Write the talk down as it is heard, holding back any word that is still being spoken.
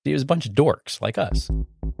He was a bunch of dorks like us.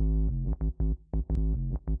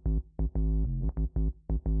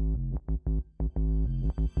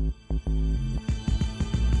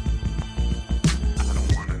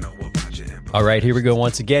 All right, here we go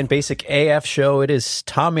once again. Basic AF show. It is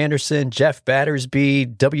Tom Anderson, Jeff Battersby,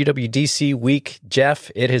 WWDC week.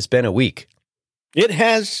 Jeff, it has been a week. It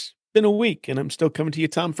has been a week, and I'm still coming to you,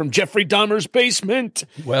 Tom, from Jeffrey Dahmer's basement.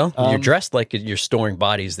 Well, you're dressed like you're storing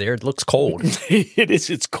bodies there. It looks cold. It is.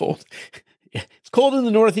 It's cold. It's cold in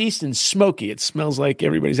the Northeast and smoky. It smells like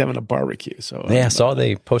everybody's having a barbecue. So yeah, I saw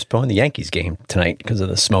they postponed the Yankees game tonight because of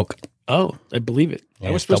the smoke. Oh, I believe it. Yeah,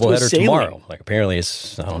 I was supposed to go sailing tomorrow. Like apparently, I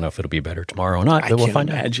don't know if it'll be better tomorrow or not, but we'll find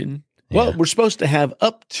out. I can't imagine. Well, we're supposed to have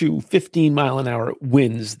up to 15 mile an hour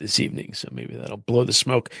winds this evening, so maybe that'll blow the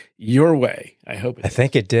smoke your way. I hope it I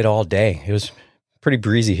think it did all day. It was pretty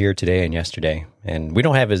breezy here today and yesterday, and we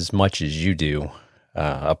don't have as much as you do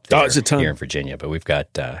up there here in Virginia, but we've got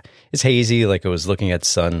it's hazy. Like I was looking at the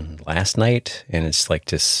sun last night, and it's like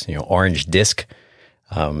this orange disc.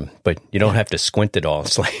 But you don't have to squint at all.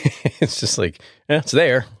 It's like it's just like it's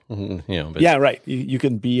there, But yeah, right. You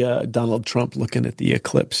can be Donald Trump looking at the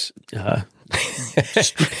eclipse.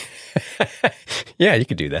 Yeah, you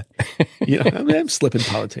could do that. I'm slipping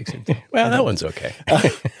politics into. Well, that one's okay.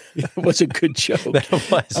 It was a good joke.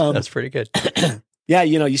 That's pretty good. Yeah,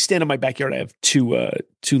 you stand in my backyard. I have two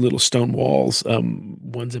little stone walls.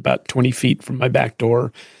 One's about 20 feet from my back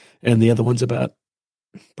door, and the other one's about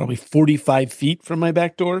probably 45 feet from my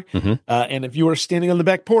back door. Mm-hmm. And if you are standing on the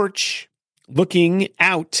back porch looking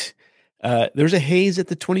out, there's a haze at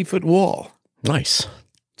the 20-foot wall. Nice.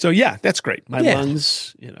 So, yeah, that's great. My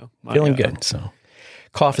lungs, feeling good. So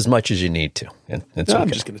cough as much as you need to. And it's I'm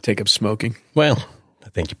just going to take up smoking. Well, I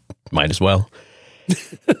think you might as well.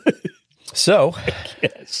 So,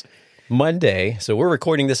 yes. Monday. So we're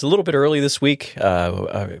recording this a little bit early this week.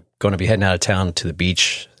 Going to be heading out of town to the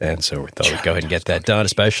beach. And so we thought we'd go ahead and get that done,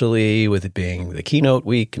 especially with it being the keynote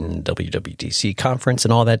week and WWDC conference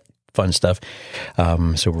and all that fun stuff.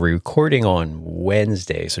 So we're recording on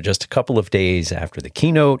Wednesday. So just a couple of days after the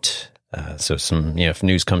keynote. So some, if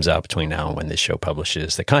news comes out between now and when this show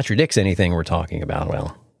publishes that contradicts anything we're talking about,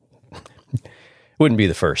 well, wouldn't be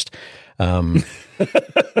the first.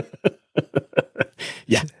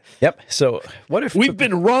 Yeah. Yep. So what if we've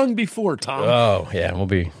been wrong before, Tom? Oh, yeah.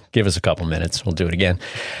 Give us a couple minutes. We'll do it again.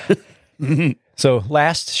 So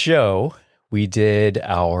last show, we did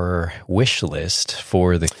our wish list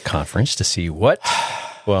for the conference to see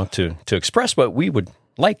to express what we would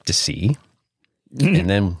like to see. And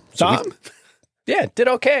then Tom? Did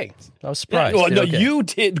okay. I was surprised. You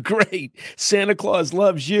did great. Santa Claus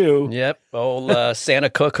loves you. Yep. Old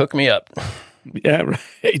Santa Cook hooked me up. Yeah,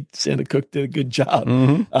 right. Santa Cook did a good job.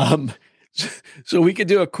 Mm-hmm. So we could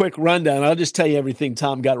do a quick rundown. I'll just tell you everything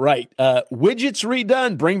Tom got right. Widgets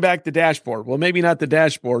redone. Bring back the dashboard. Well, maybe not the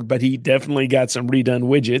dashboard, but he definitely got some redone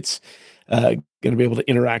widgets. Going to be able to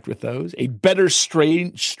interact with those. A better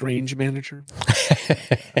strange manager.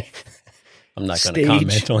 I'm not going to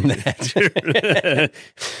comment on that.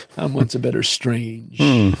 Tom wants a better strange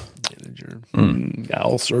manager.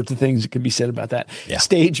 All sorts of things that could be said about that. Yeah.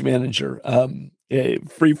 Stage manager.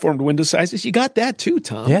 Free-formed window sizes. You got that too,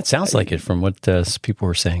 Tom. Yeah, it sounds like it from what people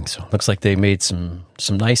were saying. So it looks like they made some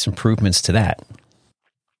nice improvements to that.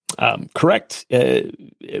 Correct.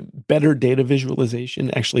 Better data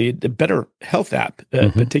visualization. Actually, a better health app,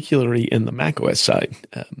 particularly in the macOS side.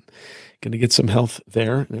 Going to get some health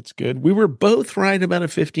there. That's good. We were both right about a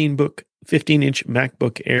 15-inch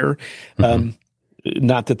MacBook Air.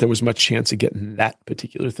 Not that there was much chance of getting that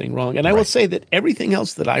particular thing wrong. And I will say that everything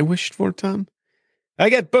else that I wished for, Tom,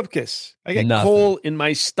 I got bupkis. I got coal in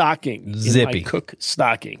my stocking. Zippy. In my Cook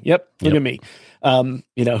stocking. Yep. Look at me.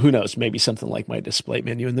 Who knows? Maybe something like my display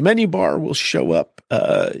menu in the menu bar will show up, when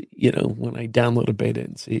I download a beta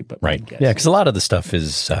and see. But right. Yeah, because a lot of the stuff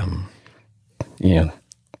is,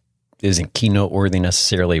 isn't keynote worthy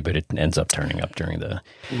necessarily, but it ends up turning up during the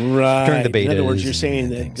beta. In other words, you're saying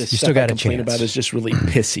that the stuff I complain about is just really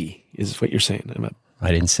pissy, is what you're saying.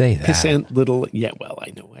 I didn't say that. Pissant little, yeah, well,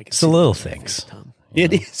 I know. It's the little things. Tom.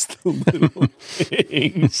 It is the little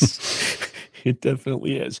things. It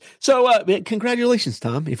definitely is. So congratulations,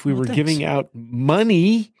 Tom. If we were giving out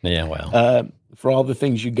money for all the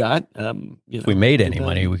things you got. If we made any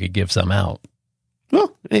money, we could give some out.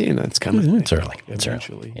 Well, it's kind of it's early.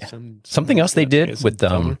 Eventually, yeah. Something else they did with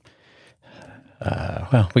I'll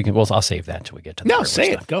save that until we get to the no.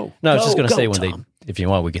 Say stuff. It. Go. No, I was just going to say Tom. if you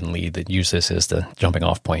want, we can use this as the jumping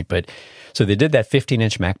off point. But so they did that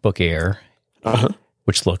 15-inch MacBook Air,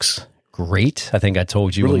 which looks great. I think I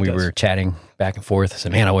told you when we were chatting back and forth. I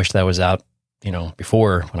said, "Man, I wish that was out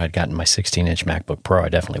before when I'd gotten my 16-inch MacBook Pro, I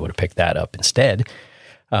definitely would have picked that up instead.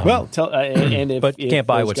 Well, and if, but you can't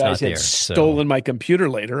buy what's not there. Stolen my computer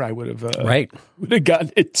later, I would have would have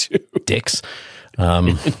gotten it too. Dicks.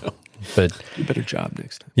 But do a better job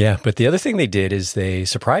next time. Yeah, but the other thing they did is they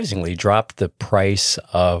surprisingly dropped the price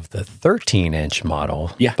of the 13-inch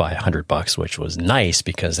model by $100, which was nice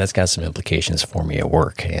because that's got some implications for me at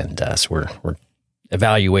work, and so we're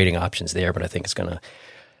evaluating options there. But I think it's going to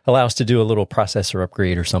allow us to do a little processor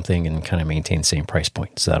upgrade or something and kind of maintain the same price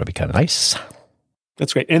point. So that'll be kind of nice.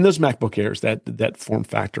 That's great. And those MacBook Airs, that form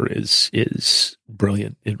factor is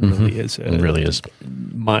brilliant. It really is. It really is.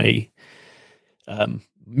 My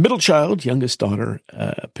middle child, youngest daughter,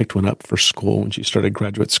 picked one up for school when she started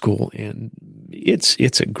graduate school, and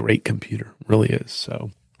it's a great computer. It really is. So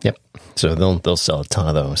yep. So they'll sell a ton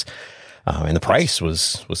of those. And the price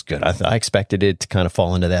was good. I expected it to kind of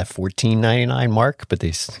fall into that $14.99 mark, but they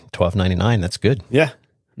 $12.99. That's good. Yeah.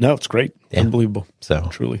 No, it's great. Yeah. Unbelievable. So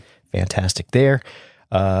truly fantastic there.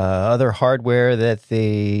 Other hardware that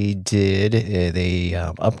they did, they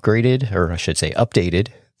upgraded, or I should say updated,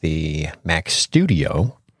 the Mac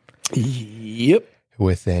Studio. Yep.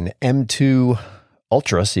 With an M2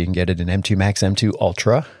 Ultra, so you can get it in M2 Max, M2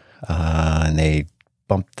 Ultra. And they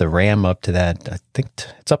bumped the RAM up to that. I think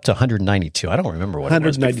it's up to 192. I don't remember what it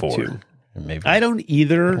was before. Maybe I don't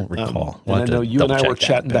either. I don't recall. And I know you and I were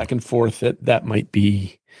chatting back and forth that might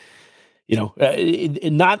be, not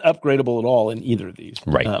upgradable at all in either of these.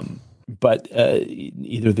 Right. But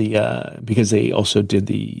either because they also did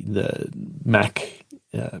the Mac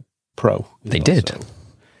Pro. They did.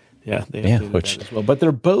 Yeah, they updated that as well. But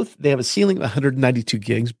they have a ceiling of 192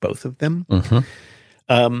 gigs, both of them.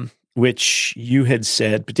 Mm-hmm. Which you had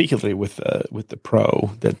said, particularly with the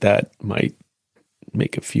Pro, that might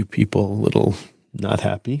make a few people a little not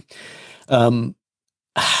happy. I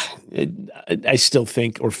still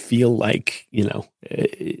think or feel like,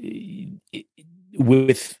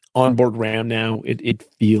 with onboard RAM now, it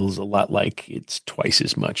feels a lot like it's twice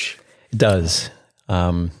as much. It does.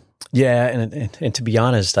 Yeah, and to be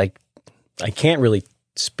honest, I can't really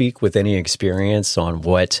speak with any experience on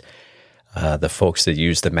what the folks that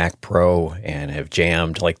use the Mac Pro and have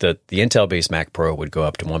jammed, like the Intel-based Mac Pro would go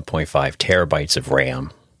up to 1.5 terabytes of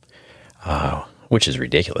RAM, which is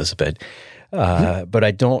ridiculous. But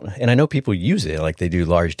I don't, and I know people use it, like they do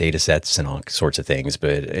large data sets and all sorts of things.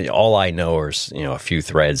 But all I know is a few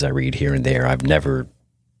threads I read here and there. I've never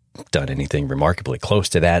done anything remarkably close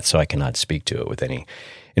to that, so I cannot speak to it with any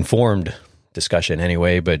informed discussion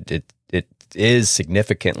anyway. But it is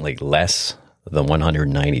significantly less than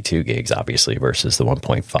 192 gigs, obviously, versus the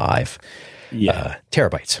 1.5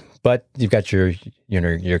 terabytes. But you've got your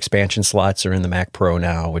expansion slots are in the Mac Pro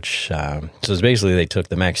now, which so it's basically they took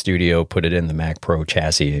the Mac Studio, put it in the Mac Pro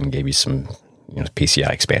chassis, and gave you some PCI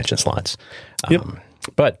expansion slots.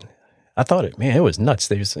 But I thought it was nuts.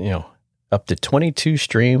 There's up to 22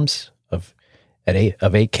 streams of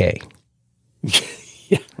 8K.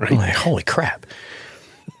 Yeah, right. I'm like, holy crap.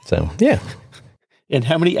 So yeah. And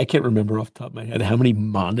how many? I can't remember off the top of my head. How many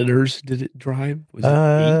monitors did it drive? Was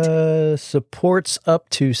it 8? Supports up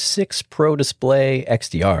to 6 Pro Display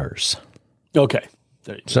XDRs. Okay,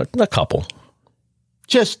 so a couple,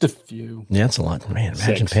 just a few. Yeah, that's a lot. Man,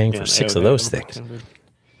 imagine paying for 6 of those things.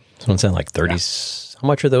 Someone said like 30. Yeah. How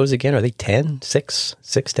much are those again? Are they 10, 6,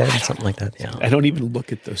 10, something like that? Yeah. I don't even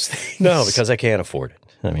look at those things. No, because I can't afford it.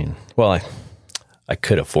 I mean, well, I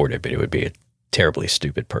could afford it, but it would be a terribly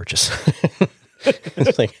stupid purchase.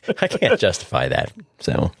 It's like, I can't justify that.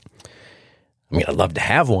 So, I mean, I'd love to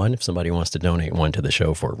have one if somebody wants to donate one to the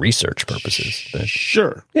show for research purposes. But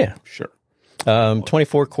sure. Yeah. Sure.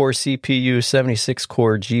 24-core CPU,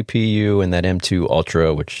 76-core GPU, and that M2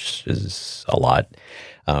 Ultra, which is a lot.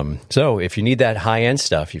 So if you need that high-end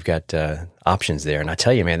stuff, you've got options there. And I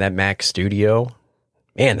tell you, man, that Mac Studio,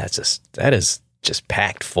 man, that is just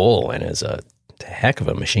packed full and is a heck of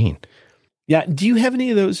a machine. Yeah. Do you have any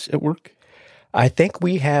of those at work? I think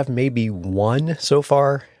we have maybe one so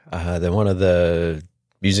far that one of the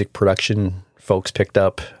music production folks picked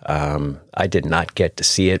up. I did not get to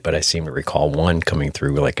see it, but I seem to recall one coming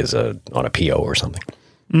through like on a PO or something.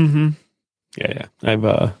 Mm-hmm. Yeah.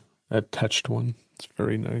 I've touched one. It's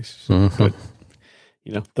very nice. Mm-hmm.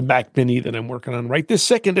 But, the Mac Mini that I'm working on right this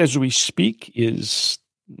second as we speak is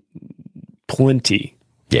plenty.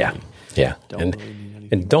 Yeah. Yeah.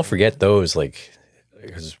 And don't forget those,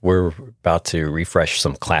 because we're about to refresh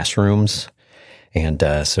some classrooms. And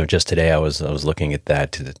so just today I was looking at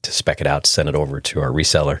that to spec it out, to send it over to our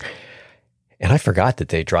reseller. And I forgot that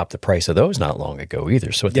they dropped the price of those not long ago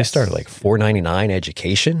either. So they started like $499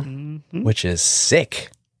 education, which is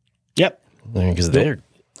sick. Yep. because they're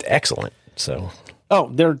excellent. So,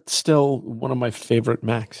 they're still one of my favorite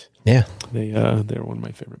Macs. Yeah, they're one of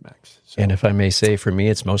my favorite Macs. So. And if I may say, for me,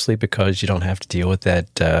 it's mostly because you don't have to deal with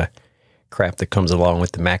that crap that comes along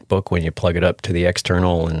with the MacBook when you plug it up to the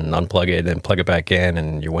external and unplug it and plug it back in,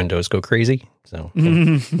 and your Windows go crazy. So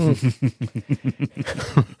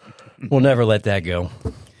we'll never let that go.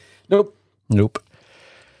 Nope.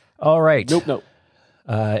 All right. Nope.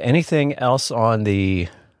 Anything else on the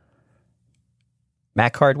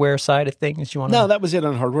Mac hardware side of things you want to? No, that was it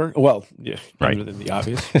on hardware. Well, yeah, right. Other than the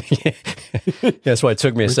obvious. Yeah, that's why it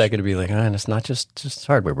took me a second to be like, and it's not just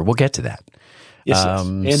hardware, but we'll get to that. Yes.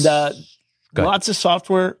 And lots of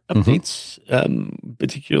software updates,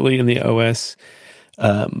 particularly in the OSs,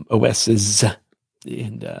 and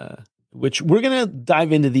which we're going to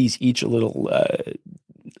dive into these each a little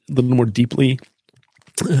more deeply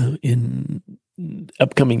in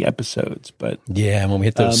upcoming episodes. But yeah, when we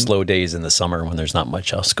hit those slow days in the summer when there's not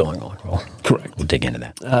much else going on, correct. We'll dig into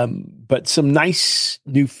that. But some nice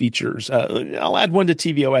new features. I'll add one to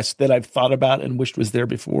tvOS that I've thought about and wished was there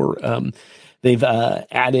before. They've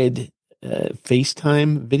added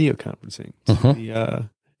FaceTime video conferencing,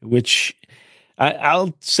 which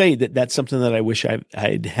I'll say that's something that I wish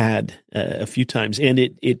I'd had a few times, and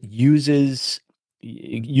it uses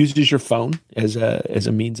your phone as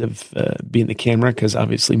a means of being the camera, because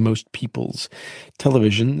obviously most people's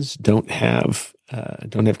televisions don't have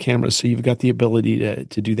cameras, so you've got the ability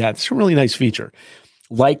to do that. It's a really nice feature.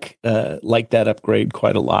 Like that upgrade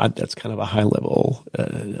quite a lot. That's kind of a high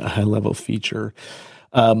level feature.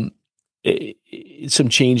 Some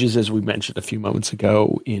changes, as we mentioned a few moments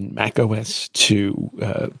ago, in macOS to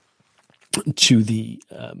the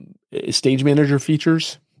Stage Manager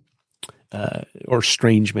features, or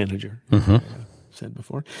Strange Manager, said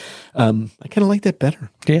before. I kind of like that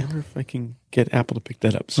better. Yeah. I wonder if I can get Apple to pick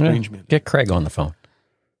that up. Strange Manager. Get Craig on the phone.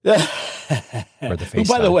 Or the FaceTime.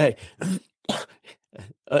 By the way,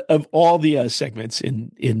 of all the segments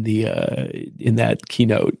in that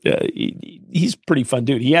keynote, he's a pretty fun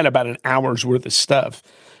dude. He had about an hour's worth of stuff,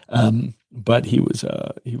 but he was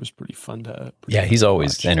pretty fun to. He's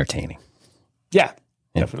always entertaining. Yeah,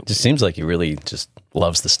 definitely. It just seems like he really just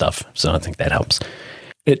loves the stuff. So I think that helps.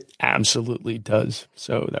 It absolutely does.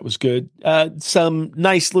 So that was good. Some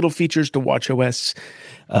nice little features to watchOS.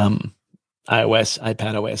 iOS,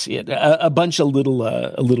 iPadOS, a bunch of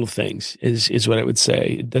little things is what I would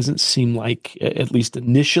say. It doesn't seem like, at least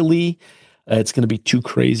initially, it's going to be too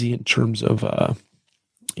crazy in terms of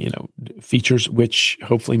features, which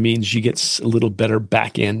hopefully means you get a little better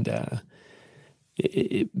back end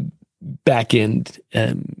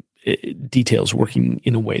details working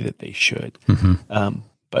in a way that they should.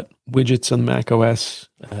 But widgets on macOS,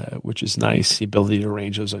 which is nice, the ability to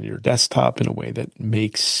arrange those on your desktop in a way that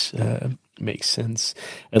makes sense.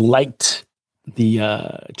 I liked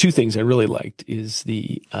the two things I really liked is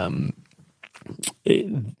the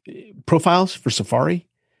profiles for Safari.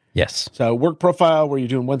 Yes. So work profile where you're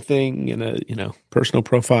doing one thing, and a personal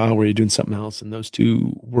profile where you're doing something else, and those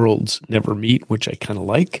two worlds never meet, which I kind of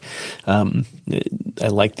like. I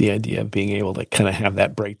like the idea of being able to kind of have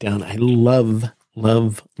that breakdown. I love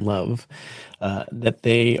that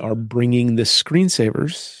they are bringing the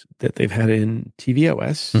screensavers that they've had in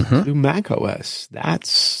tvOS to macOS.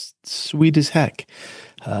 That's sweet as heck.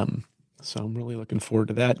 So I'm really looking forward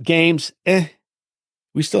to that. Games,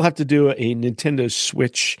 we still have to do a Nintendo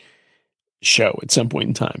Switch show at some point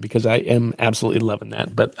in time, because I am absolutely loving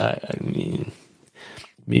that. But I mean,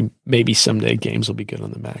 maybe someday games will be good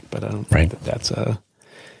on the Mac, but I don't think that's going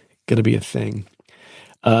to be a thing.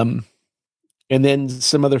 And then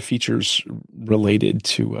some other features related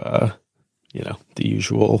to, the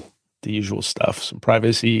usual stuff, some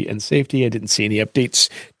privacy and safety. I didn't see any updates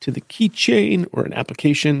to the keychain or an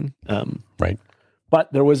application.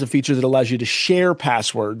 But there was a feature that allows you to share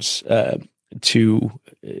passwords that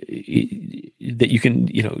you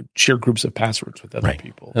can, share groups of passwords with other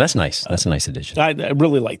people. And that's nice. That's a nice addition. I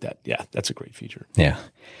really like that. Yeah, that's a great feature. Yeah.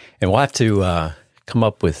 And we'll have to come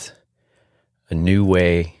up with a new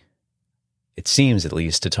way, it seems at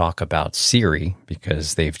least, to talk about Siri,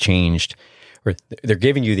 because they've changed, or they're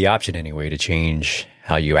giving you the option anyway to change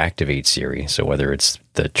how you activate Siri. So whether it's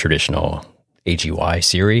the traditional AGY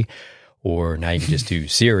Siri, or now you can just do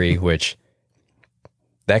Siri, which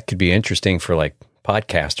that could be interesting for like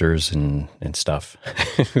podcasters and stuff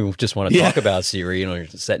who just want to talk about Siri, you're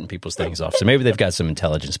setting people's things off. So maybe they've got some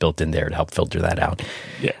intelligence built in there to help filter that out.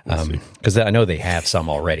 Yeah. Because I know they have some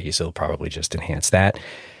already, so they'll probably just enhance that.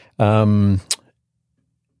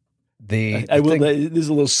 I will. There's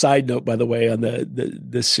a little side note, by the way, on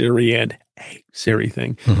the Siri and Hey Siri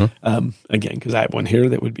thing. Again, because I have one here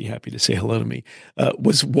that would be happy to say hello to me.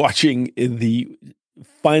 Was watching the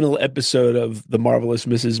final episode of The Marvelous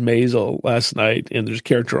Mrs. Maisel last night, and there's a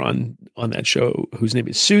character on that show whose name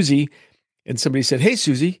is Susie, and somebody said, "Hey,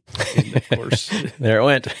 Susie," and of course, there it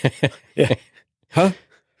went. Yeah. Huh?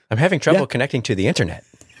 I'm having trouble connecting to the internet.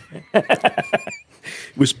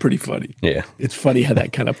 It was pretty funny. Yeah. It's funny how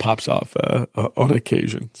that kind of pops off on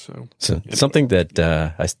occasion. So anyway. Something that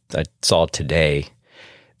I saw today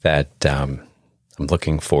that I'm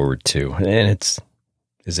looking forward to, and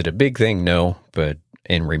is it a big thing? No, but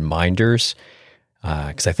in reminders,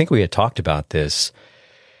 because I think we had talked about this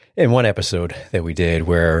in one episode that we did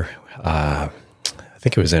where I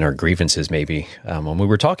think it was in our grievances maybe, when we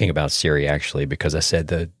were talking about Siri actually, because I said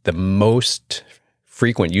the most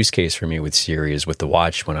frequent use case for me with Siri is with the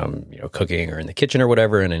watch when I'm cooking or in the kitchen or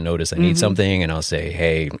whatever, and I notice I need something, and I'll say,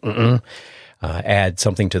 "Hey, add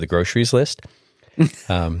something to the groceries list."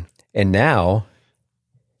 And now,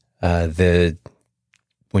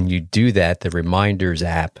 when you do that, the Reminders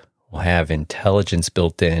app will have intelligence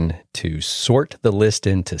built in to sort the list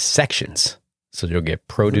into sections. So you'll get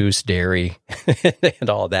produce, dairy, and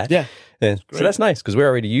all that. Yeah, so that's nice because we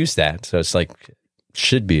already use that. So it's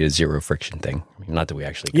should be a zero friction thing. I mean, not that we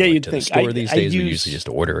actually go to the store these days. We usually just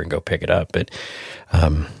order and go pick it up. But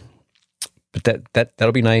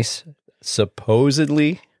that'll be nice.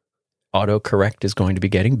 Supposedly, autocorrect is going to be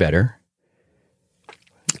getting better.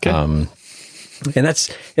 Okay. And that's,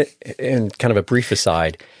 and kind of a brief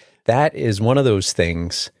aside, that is one of those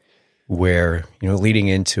things where, leading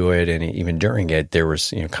into it and even during it, there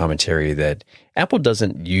was, commentary that Apple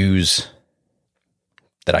doesn't use,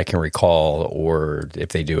 that I can recall, or if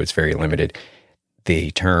they do, it's very limited,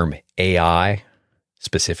 the term AI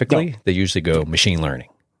specifically. No. They usually go machine learning,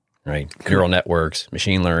 right? Correct. Neural networks,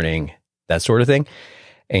 machine learning, that sort of thing.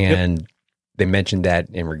 And they mentioned that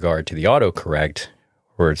in regard to the autocorrect,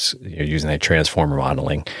 where it's using that transformer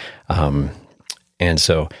modeling. And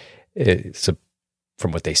so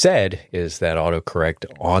from what they said is that autocorrect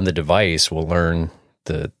on the device will learn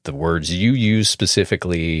the words you use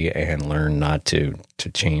specifically and learn not to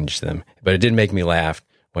change them. But it did make me laugh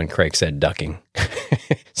when Craig said ducking.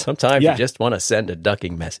 Sometimes you just want to send a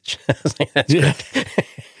ducking message. That's great.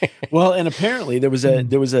 Well, and apparently there was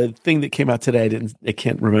a thing that came out today. I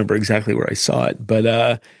can't remember exactly where I saw it,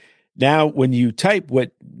 but now when you type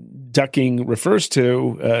what ducking refers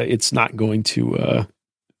to, it's not going to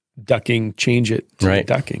ducking change it to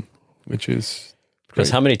ducking, which is because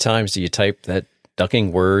how many times do you type that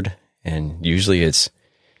ducking word, and usually it's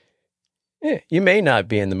you may not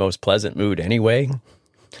be in the most pleasant mood anyway.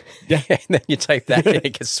 Yeah, and then you type that and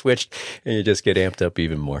it gets switched, and you just get amped up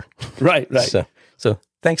even more. Right. So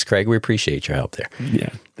thanks, Craig. We appreciate your help there. Yeah,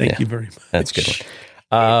 thank you very much. That's a good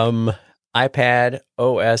one. iPad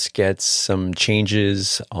OS gets some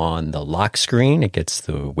changes on the lock screen. It gets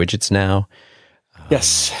the widgets now.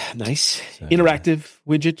 Yes, nice interactive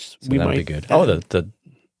widgets. So that'll be good. Oh, the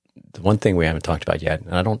one thing we haven't talked about yet,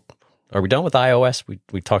 and are we done with iOS?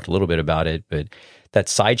 We talked a little bit about it, but that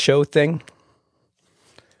sideshow thing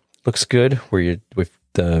looks good. Where you with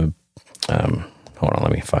the hold on,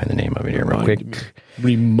 let me find the name of it here real quick.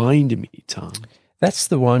 Remind me, Tom. That's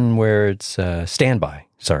the one where it's standby.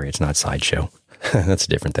 Sorry, it's not sideshow. That's a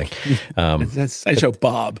different thing. That's sideshow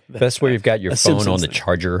Bob. That's where you've got your phone on the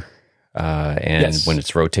charger. And when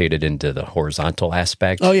it's rotated into the horizontal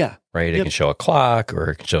aspect, right, it can show a clock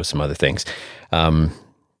or it can show some other things.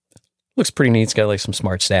 Looks pretty neat. It's got like some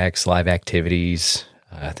smart stacks, live activities,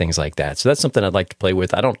 things like that. So that's something I'd like to play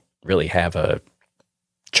with. I don't really have a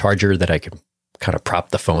charger that I can kind of prop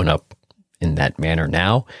the phone up in that manner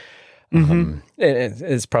now.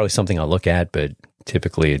 It's probably something I'll look at, but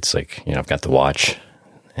typically it's like, I've got the watch.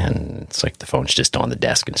 And it's like the phone's just on the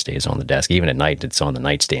desk and stays on the desk. Even at night, it's on the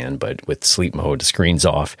nightstand, but with sleep mode, the screen's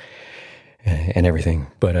off and everything.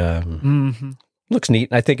 But looks neat.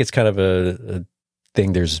 I think it's kind of a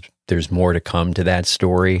thing. There's more to come to that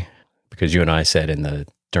story, because you and I said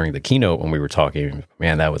during the keynote when we were talking,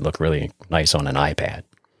 man, that would look really nice on an iPad.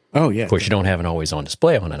 Oh, yeah. Of course, you don't have an always-on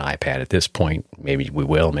display on an iPad at this point. Maybe we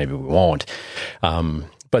will, maybe we won't.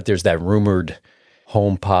 But there's that rumored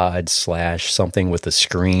HomePod / something with a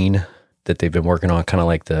screen that they've been working on, kind of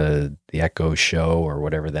like the Echo Show or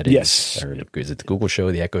whatever that is. Yes. Or is it the Google Show,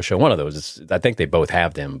 the Echo Show? One of those. I think they both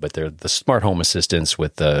have them, but they're the smart home assistants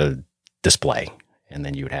with the display, and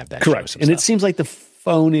then you would have that. Correct. And it seems like the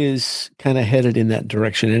phone is kind of headed in that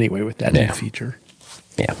direction anyway with that new feature.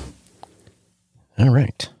 Yeah. All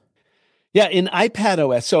right. Yeah, in iPad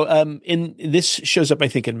OS. So in this shows up, I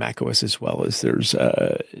think, in Mac OS as well, as there's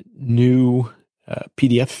new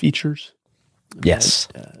PDF features. Yes.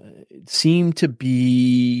 That, seem to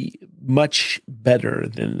be much better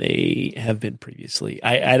than they have been previously.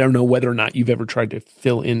 I don't know whether or not you've ever tried to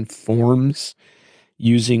fill in forms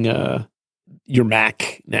using your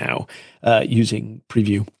Mac now, using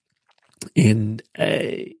Preview. And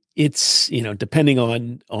it's, depending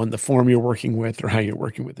on the form you're working with or how you're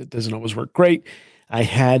working with it, doesn't always work great. I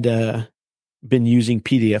had been using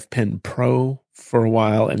PDF Pen Pro for a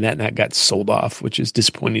while, and that got sold off, which is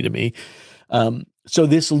disappointing to me. So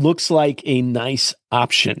this looks like a nice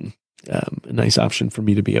option for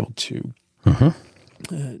me to be able to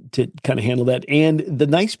to kind of handle that. And the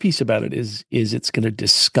nice piece about it is it's going to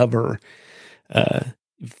discover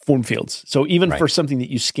form fields. So even for something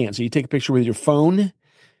that you scan, so you take a picture with your phone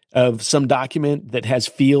of some document that has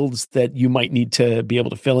fields that you might need to be able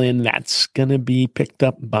to fill in, that's going to be picked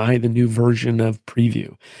up by the new version of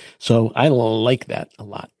Preview. So I like that a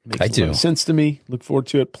lot. Makes a lot of sense to me. Look forward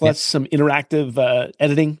to it. Plus some interactive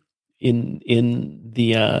editing in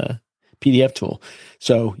the PDF tool.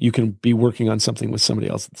 So you can be working on something with somebody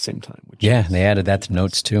else at the same time. Which and they added that to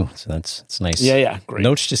Notes too. So it's nice. Yeah, great.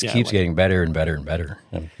 Notes just keeps getting better and better and better,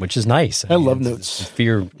 which is nice. I love Notes. The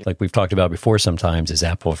fear, like we've talked about before sometimes, is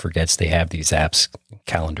Apple forgets they have these apps,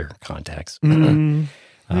 calendar contacts.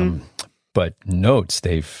 But Notes,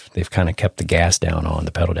 they've kind of kept the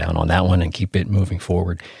pedal down on that one and keep it moving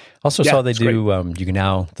forward. Also saw they do,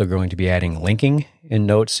 they're going to be adding linking in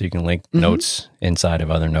Notes, so you can link notes inside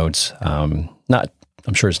of other notes.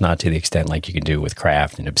 I'm sure it's not to the extent like you can do with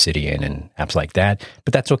Craft and Obsidian and apps like that,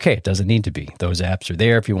 but that's okay. It doesn't need to be. Those apps are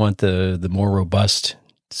there if you want the more robust,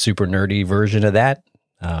 super nerdy version of that.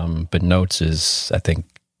 But Notes is, I think,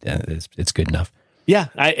 it's good enough. Yeah,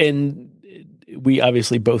 and we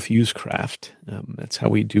obviously both use Craft. That's how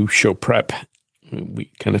we do show prep.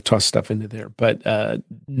 We kind of toss stuff into there. But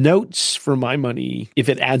Notes, for my money, if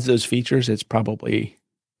it adds those features, it's probably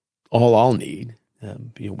all I'll need.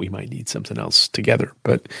 We might need something else together.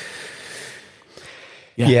 But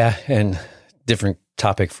yeah, and different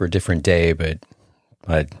topic for a different day. But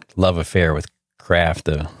I love affair with Craft.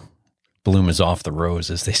 The bloom is off the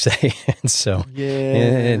rose, as they say. And so,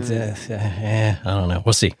 I don't know.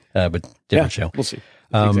 We'll see. But different show. We'll see.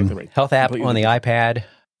 Exactly right. Health app on the iPad,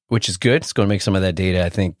 which is good. It's going to make some of that data, I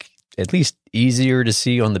think, at least easier to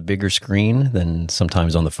see on the bigger screen than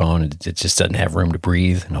sometimes on the phone. It just doesn't have room to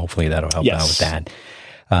breathe, and hopefully that'll help out with that.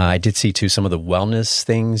 I did see, too, some of the wellness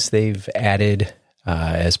things they've added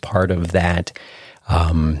as part of that.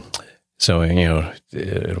 So,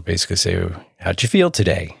 it'll basically say, how'd you feel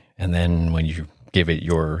today? And then when you give it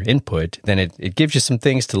your input, then it gives you some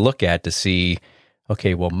things to look at to see,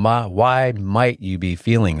 okay, well, why might you be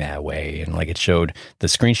feeling that way? And like it showed the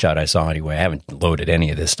screenshot I saw anyway. I haven't loaded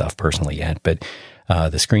any of this stuff personally yet, but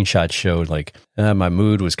the screenshot showed like my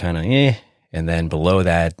mood was kind of and then below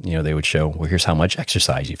that, they would show, well, here's how much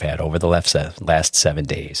exercise you've had over the last 7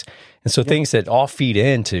 days. And so things that all feed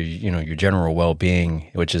into, your general well-being,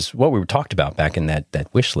 which is what we talked about back in that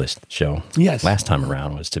wish list show last time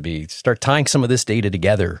around, was to start tying some of this data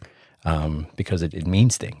together. Because it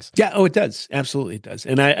means things. Yeah. Oh, it does. Absolutely. It does.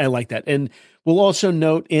 And I like that. And we'll also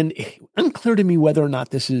note, and unclear to me whether or not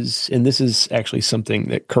this is actually something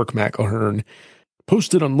that Kirk McElhearn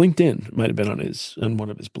posted on LinkedIn. It might've been on one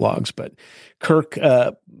of his blogs, but Kirk,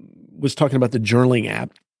 was talking about the journaling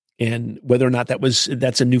app and whether or not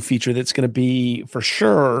that's a new feature that's going to be for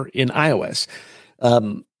sure in iOS.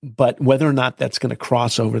 But whether or not that's going to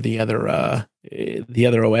cross over the other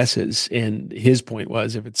OSs, and his point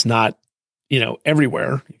was, if it's not,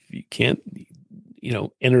 everywhere, if you can't,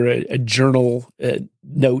 enter a journal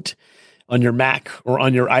note on your Mac or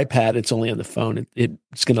on your iPad, it's only on the phone.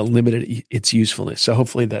 It's going to limit its usefulness. So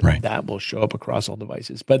hopefully that will show up across all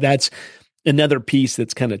devices. But that's another piece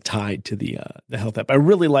that's kind of tied to the health app. I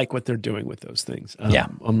really like what they're doing with those things.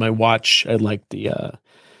 On my watch, I like the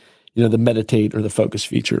meditate or the focus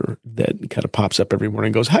feature that kind of pops up every morning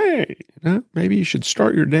and goes, hey, maybe you should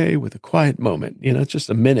start your day with a quiet moment. It's just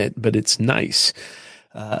a minute, but it's nice.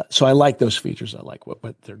 So I like those features. I like what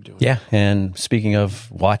they're doing. Yeah. And speaking of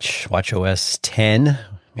watch OS 10,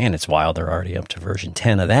 man, it's wild. They're already up to version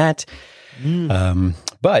 10 of that.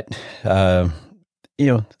 But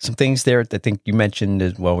some things there I think you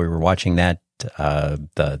mentioned while we were watching that,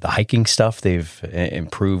 the hiking stuff, they've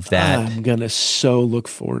improved that. I'm going to so look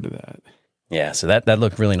forward to that. Yeah, so that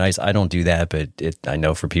looked really nice. I don't do that, but I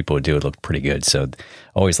know for people who do, it looked pretty good. So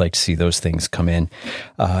always like to see those things come in.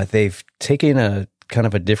 They've taken a kind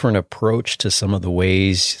of a different approach to some of the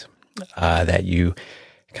ways that you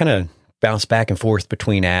kind of bounce back and forth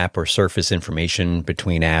between app or surface information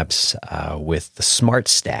between apps with the Smart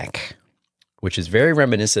Stack, which is very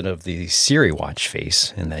reminiscent of the Siri watch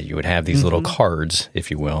face in that you would have these little cards,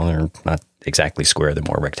 if you will. They're not exactly square, they're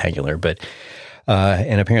more rectangular, but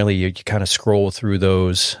and apparently you kind of scroll through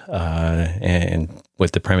those and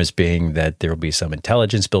with the premise being that there will be some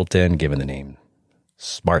intelligence built in, given the name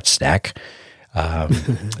Smart Stack,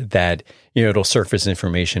 that, you know, it'll surface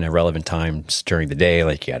information at relevant times during the day,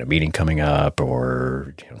 like you got a meeting coming up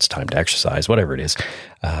or, you know, it's time to exercise, whatever it is.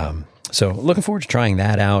 So looking forward to trying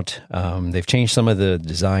that out. They've changed some of the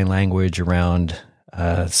design language around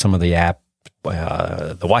some of the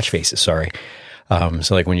the watch faces, sorry.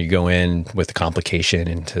 So like when you go in with the complication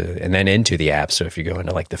and then into the app. So if you go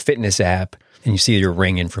into like the fitness app and you see your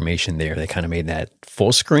ring information there, they kind of made that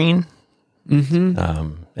full screen.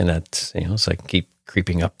 And that's, you know, it's like keep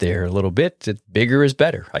creeping up there a little bit. Bigger is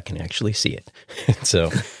better. I can actually see it. so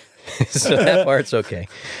that part's okay.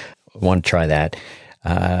 I want to try that.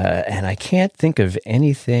 And I can't think of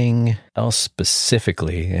anything else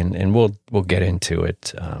specifically, and we'll get into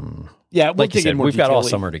it. Yeah, we'll like you said, we've got all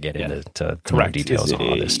summer to get into more details on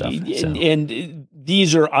all this stuff. And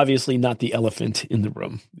these are obviously not the elephant in the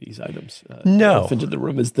room, these items. No. The elephant in the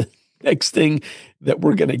room is the next thing that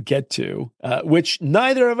we're going to get to, which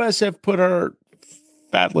neither of us have put our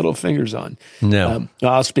fat little fingers on. No.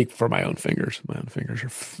 I'll speak for my own fingers. My own fingers are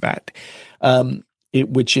fat.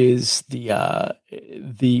 Which is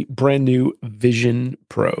the brand new Vision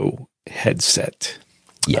Pro headset.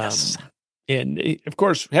 Yes. And of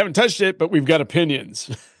course, we haven't touched it, but we've got opinions.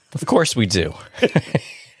 Of course we do.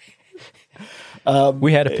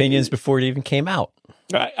 We had opinions before it even came out.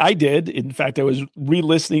 I did. In fact, I was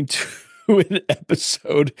re-listening to an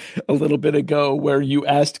episode a little bit ago where you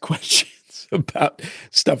asked questions about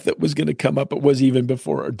stuff that was going to come up. It was even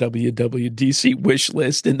before our WWDC wish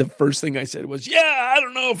list. And the first thing I said was, yeah, I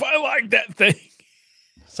don't know if I like that thing.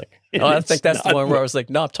 It's like, oh, I think that's the one where I was like,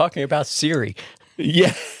 no, I'm talking about Siri.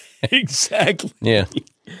 Yeah, exactly. Yeah.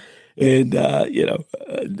 And,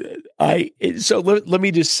 so let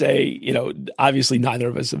me just say, you know, obviously neither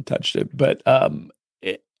of us have touched it, but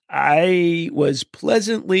I was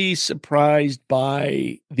pleasantly surprised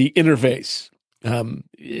by the interface. And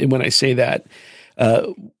when I say that,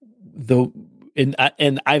 and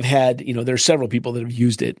I've had, you know, there's several people that have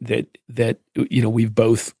used it that, you know, we've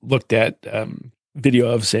both looked at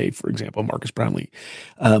video of, say, for example, Marcus Brownlee,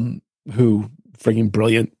 who friggin'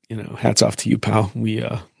 brilliant, you know, hats off to you, pal. We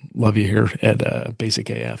love you here at Basic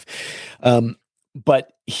AF.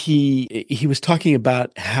 But he was talking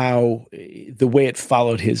about how the way it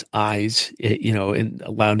followed his eyes, you know, and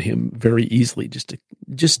allowed him very easily just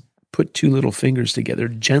put two little fingers together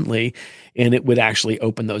gently, and it would actually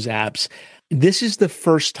open those apps. This is the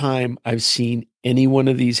first time I've seen any one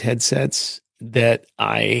of these headsets that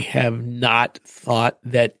I have not thought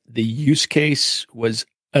that the use case was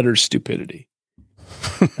utter stupidity.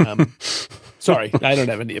 Sorry, I don't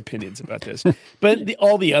have any opinions about this, but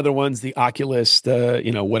all the other ones, the Oculus,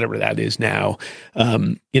 you know, whatever that is now,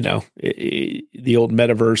 you know, the old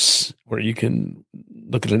metaverse where you can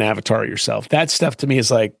look at an avatar of yourself, that stuff to me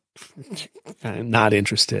is like, I'm not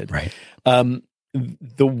interested. Right.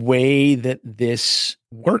 The way that this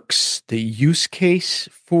works, the use case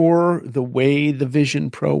for the way the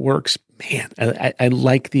Vision Pro works, man, I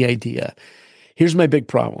like the idea. Here's my big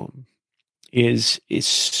problem. Is as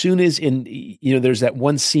soon as there's that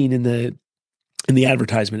one scene in the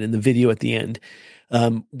advertisement, in the video at the end,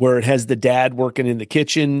 where it has the dad working in the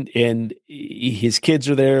kitchen and his kids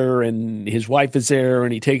are there and his wife is there,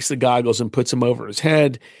 and he takes the goggles and puts them over his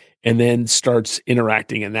head and then starts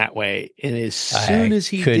interacting in that way. And as soon as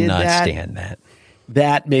he could not stand that.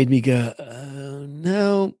 That made me go,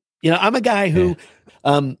 no. You know, I'm a guy who,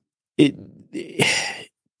 when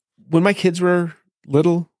my kids were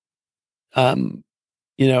little, you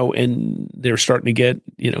know, and they're starting to get,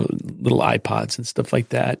 you know, little iPods and stuff like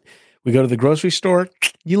that. We go to the grocery store.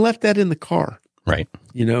 You left that in the car. Right.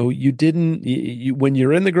 You know, you didn't, when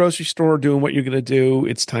you're in the grocery store doing what you're going to do,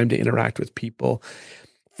 it's time to interact with people.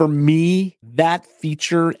 For me, that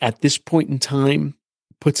feature at this point in time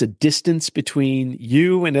puts a distance between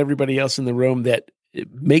you and everybody else in the room that it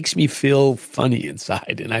makes me feel funny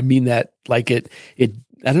inside. And I mean that like I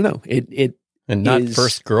don't know, it and not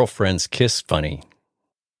first girlfriend's kiss funny.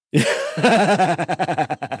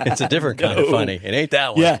 It's a different kind of funny. It ain't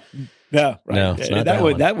that one. Yeah. No, right. No, it's not that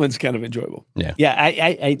one. That one's kind of enjoyable. Yeah. Yeah.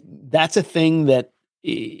 I that's a thing that,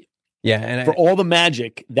 and for all the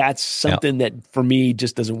magic, that's something that for me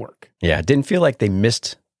just doesn't work. Yeah. It didn't feel like they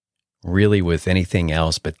missed really with anything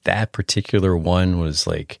else, but that particular one was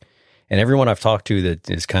like, And everyone I've talked to that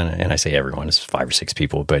is kind of, and I say everyone, it's 5 or 6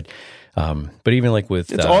 people, but even like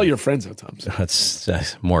with it's all your friends at times.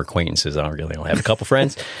 It's more acquaintances. I only have a couple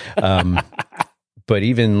friends. But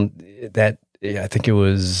even that, I think it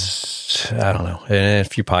was, I don't know, a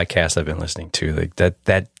few podcasts I've been listening to, like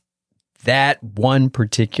that one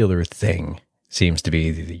particular thing seems to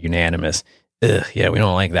be the unanimous. Ugh, yeah, we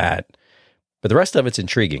don't like that. But the rest of it's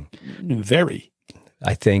intriguing. Very.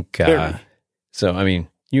 I think, so, I mean,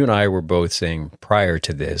 you and I were both saying prior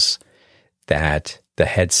to this that the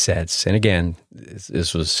headsets, and again,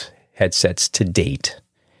 this was headsets to date,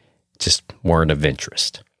 just weren't of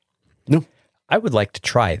interest. No. I would like to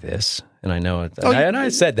try this, and I know it, and I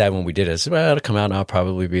said that when we did it. I said, well, it'll come out and I'll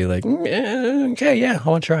probably be like, okay, yeah, I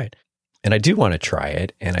want to try it. And I do want to try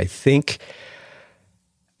it, and I think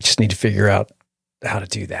I just need to figure out how to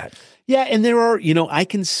do that. Yeah, and there are, I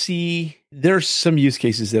can see there's some use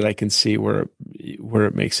cases that I can see where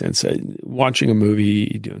it makes sense. Watching a movie,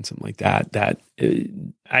 doing something like that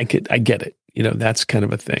I get it. That's kind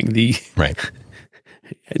of a thing. Right.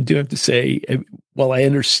 I do have to say, while I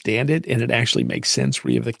understand it and it actually makes sense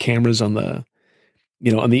where you have the cameras on the,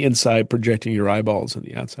 on the inside projecting your eyeballs on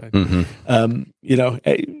the outside. Mm-hmm.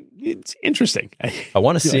 It's interesting. I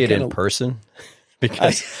want to see it in person.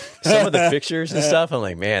 Because some of the pictures and stuff, I'm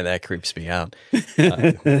like, man, that creeps me out.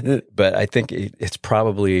 But I think it's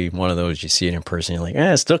probably one of those you see it in person, you're like,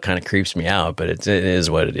 it still kind of creeps me out, but it is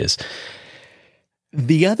what it is.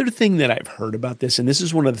 The other thing that I've heard about this, and this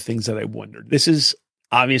is one of the things that I wondered, this is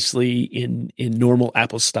obviously in normal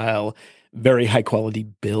Apple style, very high quality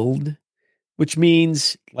build, which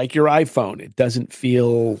means like your iPhone, it doesn't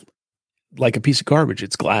feel like a piece of garbage.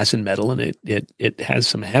 It's glass and metal, and it has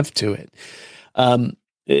some heft to it.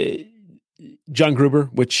 John Gruber,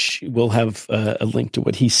 which we'll have a link to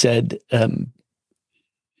what he said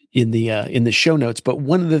in the show notes. But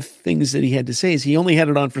one of the things that he had to say is he only had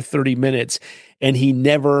it on for 30 minutes, and he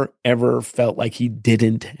never ever felt like he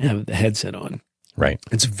didn't have the headset on. Right.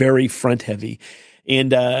 It's very front heavy.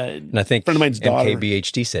 And I think a friend of mine's daughter,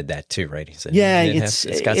 MKBHD said that too, right? He said, yeah,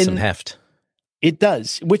 it's got some heft. It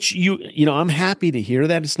does, which I'm happy to hear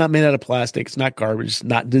that. It's not made out of plastic. It's not garbage. It's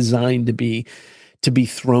not designed to be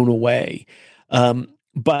thrown away.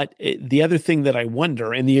 But the other thing that I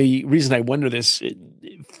wonder, and the reason I wonder this, a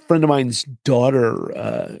friend of mine's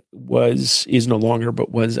daughter is no longer,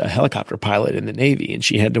 but was a helicopter pilot in the Navy, and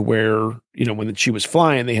she had to wear, when she was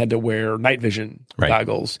flying, they had to wear night vision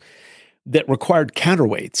goggles that required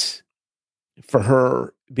counterweights for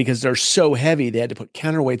her, because they're so heavy, they had to put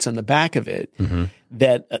counterweights on the back of it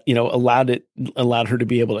that allowed her to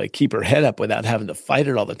be able to keep her head up without having to fight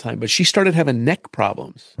it all the time. But she started having neck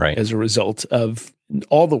problems as a result of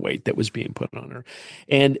all the weight that was being put on her.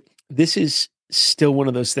 And this is still one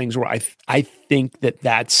of those things where I think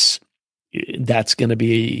that's going to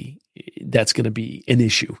be an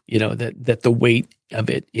issue. That the weight of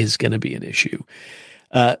it is going to be an issue.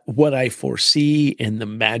 What I foresee and the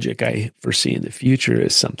magic I foresee in the future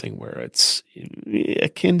is something where it's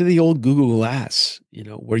akin to the old Google Glass,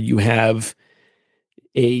 where you have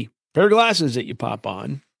a pair of glasses that you pop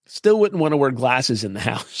on. Still wouldn't want to wear glasses in the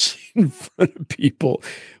house in front of people,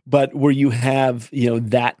 but where you have,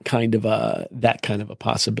 that kind of a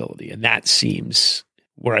possibility. And that seems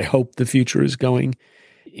where I hope the future is going.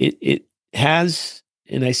 It has,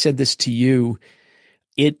 and I said this to you,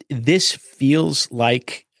 this feels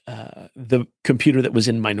like the computer that was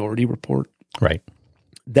in Minority Report. Right.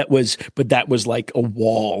 That was like a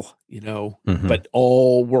wall, but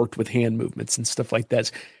all worked with hand movements and stuff like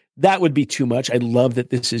that. That would be too much. I love that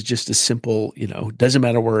this is just a simple, doesn't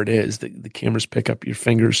matter where it is. The cameras pick up your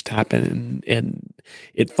fingers tapping and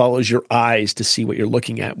it follows your eyes to see what you're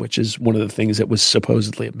looking at, which is one of the things that was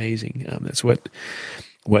supposedly amazing. That's what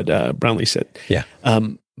Brownlee said. Yeah.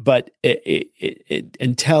 But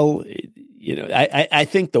until, I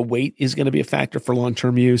think the weight is going to be a factor for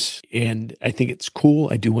long-term use, and I think it's cool.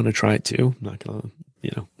 I do want to try it too. I'm not going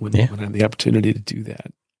to, when I have the opportunity to do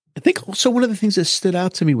that. I think also one of the things that stood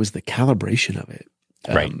out to me was the calibration of it.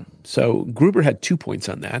 Right. So Gruber had 2 points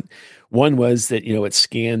on that. One was that, it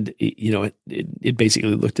scanned, it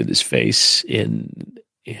basically looked at his face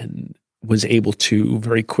and was able to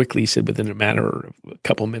very quickly, said within a matter of a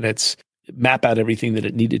couple minutes, map out everything that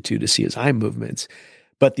it needed to see his eye movements.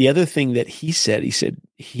 But the other thing that he said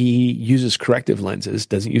he uses corrective lenses,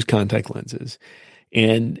 doesn't use contact lenses,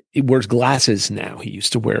 and he wears glasses now. He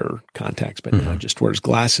used to wear contacts, but now just wears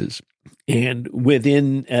glasses. And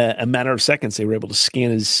within a matter of seconds, they were able to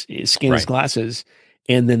scan his glasses,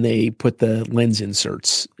 and then they put the lens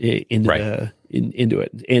inserts into into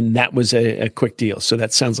it. And that was a quick deal. So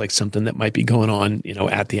that sounds like something that might be going on,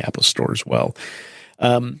 at the Apple Store as well.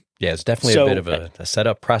 It's definitely a bit of a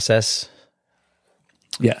setup process.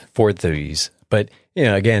 Yeah. For these, but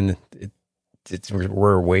again,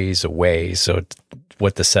 we're ways away. So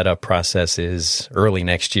what the setup process is early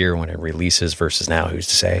next year when it releases versus now, who's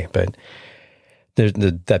to say? But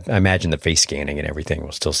I imagine the face scanning and everything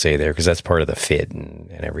will still stay there because that's part of the fit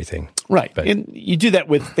and everything. Right. But, and you do that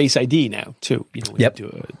with Face ID now too. When you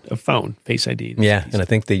do a phone, Face ID. Yeah. And I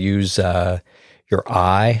think they use your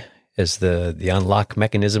eye as the unlock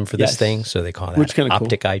mechanism for this thing. So they call that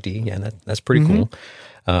optic cool. ID. Yeah, that's pretty cool.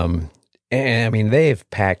 And I mean, they've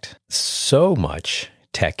packed so much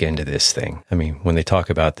tech into this thing. I mean, when they talk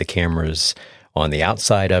about the cameras on the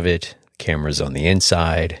outside of it, cameras on the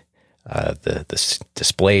inside, the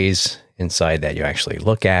displays inside that you actually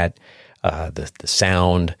look at, the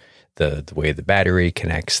sound, the way the battery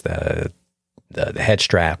connects, the head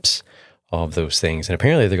straps, all of those things. And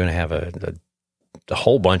apparently they're going to have a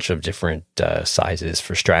whole bunch of different sizes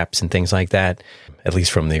for straps and things like that, at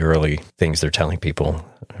least from the early things they're telling people,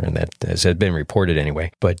 and that has been reported anyway.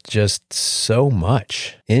 But just so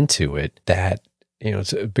much into it that,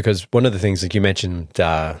 because one of the things that you mentioned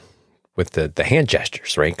with the hand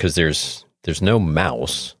gestures, right? Because there's no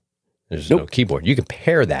mouse, there's no keyboard. You can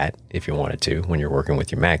pair that if you wanted to when you're working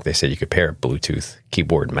with your Mac. They said you could pair a Bluetooth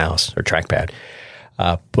keyboard and mouse or trackpad.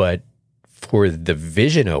 But for the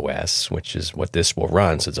Vision OS, which is what this will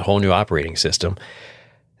run, so it's a whole new operating system,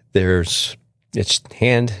 it's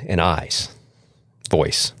hand and eyes,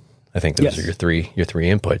 voice. I think those are your three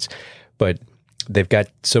inputs. But they've got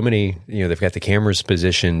so many, they've got the cameras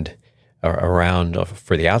positioned around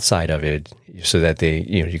for the outside of it so that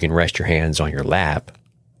you can rest your hands on your lap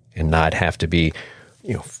and not have to be,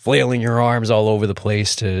 flailing your arms all over the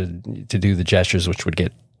place to do the gestures, which would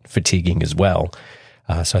get fatiguing as well.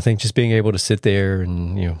 So I think just being able to sit there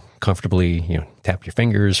and, comfortably, tap your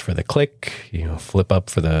fingers for the click, flip up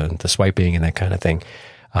for the swiping and that kind of thing.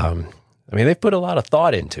 I mean, they've put a lot of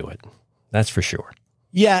thought into it. That's for sure.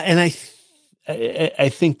 Yeah. And I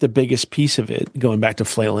think the biggest piece of it, going back to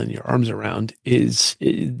flailing your arms around, is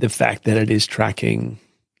the fact that it is tracking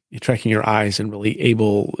your eyes and really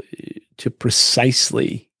able to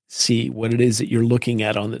precisely see what it is that you're looking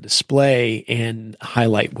at on the display and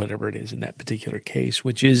highlight whatever it is in that particular case,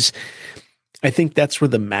 which is, I think that's where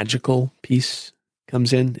the magical piece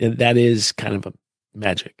comes in. And that is kind of a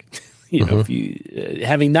magic. If you,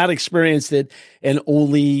 having not experienced it and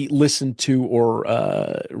only listened to or,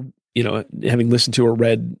 having listened to or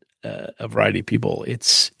read a variety of people,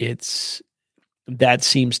 that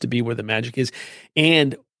seems to be where the magic is.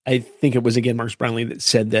 And I think it was, again, Marcus Brownlee that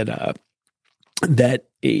said that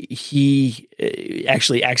he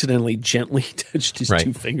actually accidentally gently touched his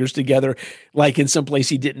two fingers together, like in some place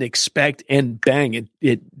he didn't expect, and bang,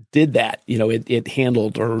 it did that. It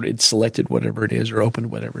handled or it selected whatever it is or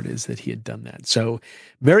opened whatever it is that he had done that. So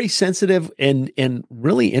very sensitive and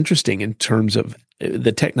really interesting in terms of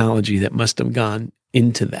the technology that must have gone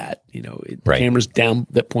into that. Cameras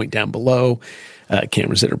that point down below,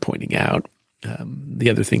 cameras that are pointing out. The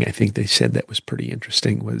other thing I think they said that was pretty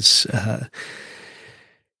interesting was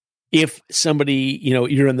if somebody,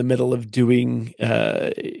 you're in the middle of doing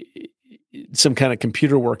some kind of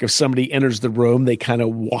computer work, if somebody enters the room, they kind of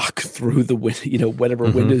walk through the whatever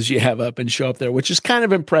windows you have up and show up there, which is kind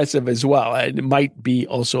of impressive as well. It might be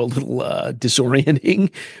also a little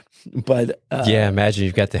disorienting. But imagine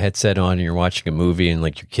you've got the headset on and you're watching a movie and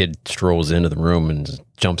like your kid strolls into the room and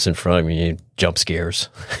jumps in front of you, jump scares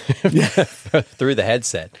through the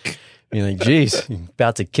headset. You're like, geez, you're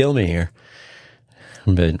about to kill me here.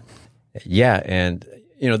 But yeah, and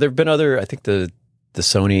there've been other, I think the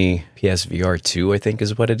Sony PSVR 2, I think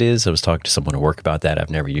is what it is. I was talking to someone at work about that.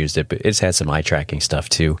 I've never used it, but it's had some eye tracking stuff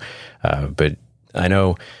too. But I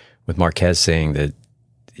know with Marquez saying that,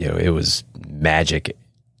 it was magic.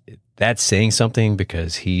 That's saying something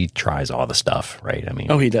because he tries all the stuff, right? I mean,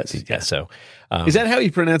 he does. Yeah. So, is that how he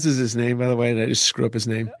pronounces his name? By the way, did I just screw up his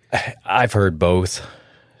name? I've heard both.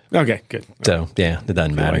 Okay, good. So yeah, it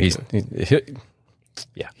doesn't matter. He's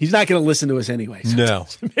not going to listen to us anyway. So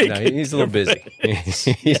he's a little busy.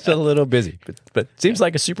 He's a little busy, but seems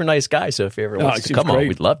like a super nice guy. So if he ever wants to come on,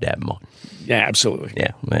 we'd love to have him on. Yeah, absolutely.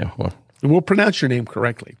 Yeah. Well, and we'll pronounce your name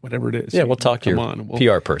correctly, whatever it is. Yeah, we'll talk to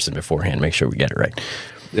your PR person beforehand, make sure we get it right.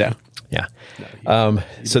 Yeah. Yeah.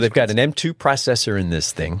 So they've got an M2 processor in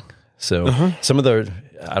this thing. So some of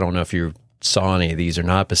I don't know if you saw any of these or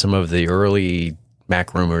not, but some of the early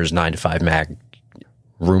Mac rumors, 9 to 5 Mac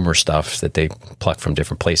rumor stuff that they plucked from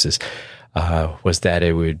different places was that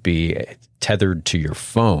it would be tethered to your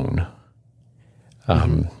phone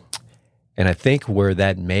And I think where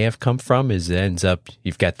that may have come from is it ends up,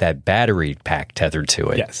 you've got that battery pack tethered to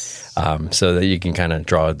it. Yes. So that you can kind of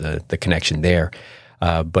draw the connection there.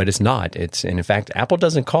 But it's not. And in fact, Apple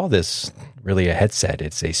doesn't call this really a headset.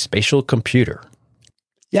 It's a spatial computer.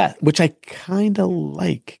 Yeah, which I kind of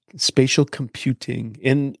like, spatial computing.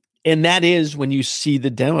 And that is, when you see the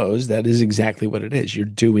demos, that is exactly what it is. You're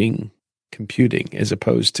doing computing as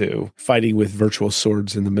opposed to fighting with virtual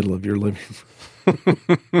swords in the middle of your living room.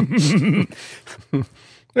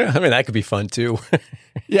 Yeah, I mean, that could be fun too.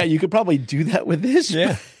 Yeah, you could probably do that with this.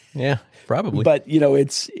 Yeah, probably. But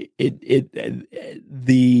it's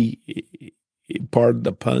the, pardon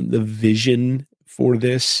the pun, the vision for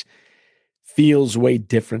this feels way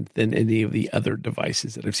different than any of the other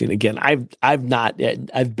devices that I've seen. Again,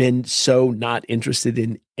 I've been so not interested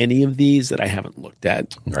in any of these that I haven't looked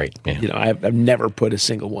at. Right. Yeah. I've never put a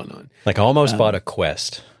single one on. Like I almost bought a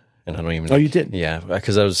Quest. And I don't even. Oh, you did? Yeah,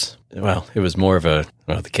 because it was more of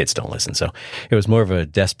the kids don't listen, so it was more of a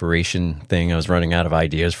desperation thing. I was running out of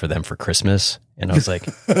ideas for them for Christmas, and I was like,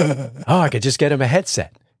 I could just get them a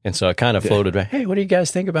headset. And so I kind of floated back, hey, what do you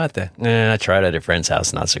guys think about that? I tried it at a friend's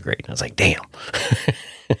house, not so great. And I was like, damn.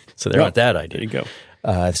 So they're not that idea. There you go.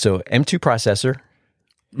 So M2 processor.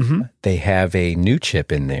 Mm-hmm. They have a new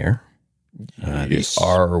chip in there, the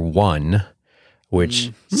R1,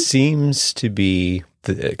 which seems to be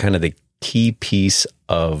the kind of the key piece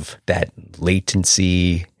of that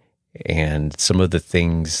latency and some of the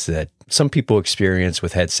things that some people experience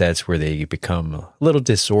with headsets where they become a little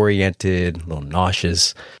disoriented, a little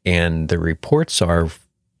nauseous. And the reports are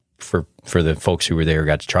for the folks who were there,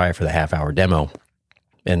 got to try it for the half-hour demo.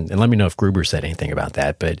 And let me know if Gruber said anything about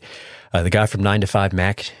that. But the guy from 9 to 5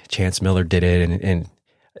 Mac, Chance Miller, did it. And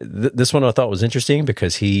this one I thought was interesting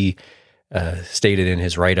because he stated in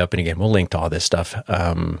his write-up, and again, we'll link to all this stuff,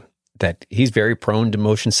 that he's very prone to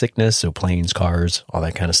motion sickness, so planes, cars, all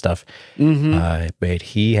that kind of stuff. Mm-hmm. But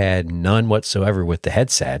he had none whatsoever with the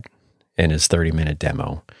headset in his 30-minute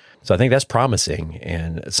demo. So I think that's promising.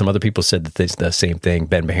 And some other people said that it's the same thing.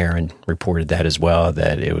 Ben Beharon reported that as well,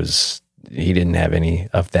 that he didn't have any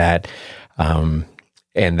of that. And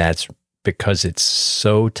that's because it's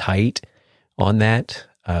so tight on that,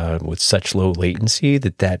 with such low latency,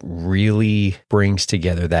 that really brings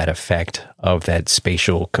together that effect of that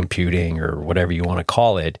spatial computing or whatever you want to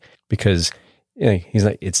call it. Because he's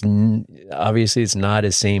like, obviously it's not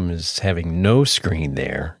as same as having no screen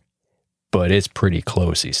there, but it's pretty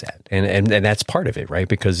close, he said. And that's part of it, right?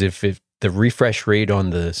 Because if the refresh rate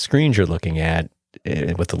on the screens you're looking at,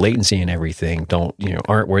 with the latency and everything,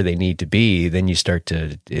 aren't where they need to be, then you start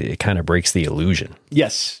to, it kind of breaks the illusion.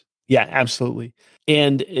 Yes. Yeah, absolutely.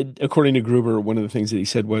 And according to Gruber, one of the things that he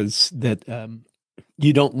said was that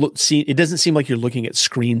you don't it doesn't seem like you're looking at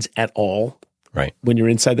screens at all, right? When you're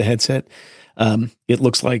inside the headset. It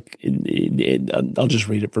looks like, I'll just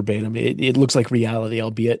read it verbatim. It looks like reality,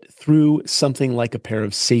 albeit through something like a pair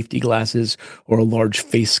of safety glasses or a large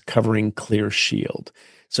face covering clear shield.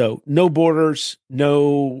 So no borders,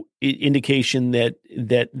 no indication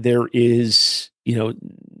that there is,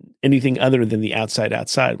 anything other than the outside.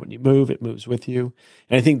 When you move, it moves with you.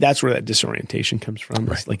 And I think that's where that disorientation comes from.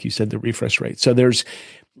 Right. Like you said, the refresh rate. So they're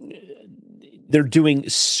doing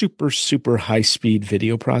super, super high speed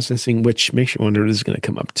video processing, which makes you wonder, is it going to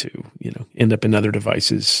come up to, end up in other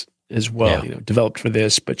devices as well, developed for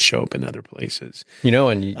this, but show up in other places.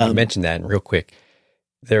 And you mentioned that real quick.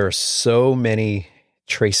 There are so many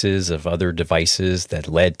traces of other devices that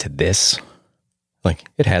led to this. Like,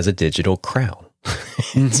 it has a digital crown.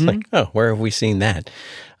 It's like, where have we seen that?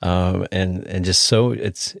 And just so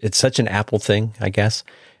it's such an Apple thing, I guess.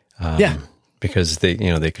 Because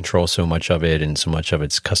they control so much of it, and so much of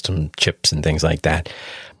it's custom chips and things like that.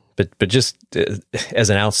 But just as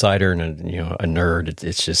an outsider and a nerd,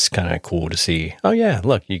 it's just kind of cool to see. Oh yeah,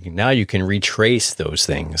 look, you can retrace those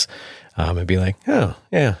things, and be like, oh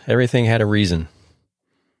yeah, everything had a reason.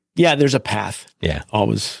 Yeah, there's a path. Yeah,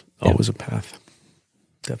 always a path.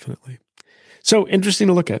 Definitely. So interesting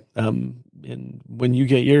to look at. And when you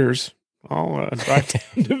get yours, I'll drive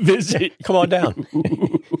down to visit. Come on down.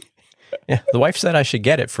 Yeah, the wife said I should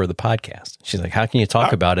get it for the podcast. She's like, how can you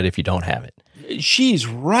talk about it if you don't have it? She's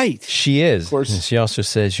right. She is. Of course. And she also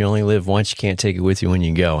says you only live once. You can't take it with you when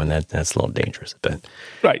you go. And that's a little dangerous. But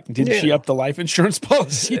right. Didn't she up the life insurance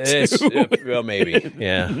policy too? Well, maybe.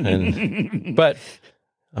 Yeah. But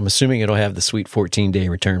I'm assuming it'll have the sweet 14-day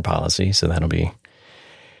return policy. So that'll be...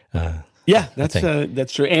 Yeah,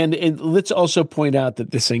 that's true. And let's also point out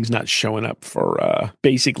that this thing's not showing up for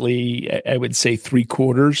basically, I would say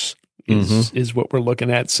 3/4 is what we're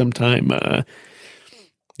looking at sometime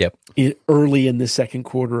Yep. Early in the second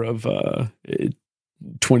quarter of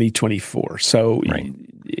 2024. So Right.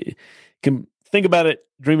 you can think about it,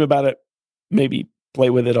 dream about it, maybe play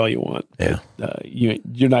with it all you want. Yeah. But,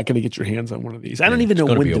 you're not going to get your hands on one of these. I don't even know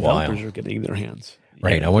gonna when be a developers while. are getting their hands.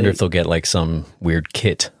 Right. I wonder if they'll get like some weird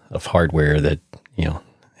kit of hardware that,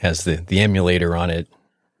 has the emulator on it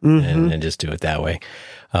and just do it that way.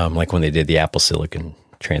 Like when they did the Apple Silicon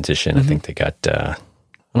transition, I think they got, I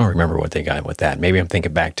don't remember what they got with that. Maybe I'm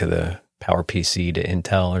thinking back to the PowerPC to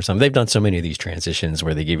Intel or something. They've done so many of these transitions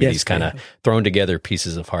where they give you these kind of thrown together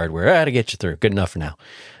pieces of hardware to get you through. Good enough for now.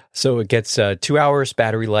 So it gets 2 hours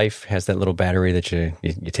battery life, has that little battery that you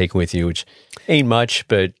take with you, which ain't much,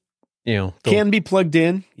 but can be plugged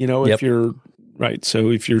in, if you're right. So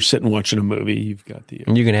if you're sitting watching a movie, you've got the,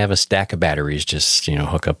 you can have a stack of batteries, just,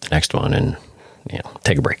 hook up the next one and,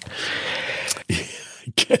 take a break.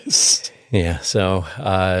 I guess. Yeah. So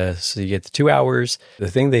you get the 2 hours.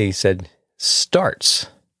 The thing they said starts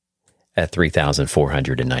at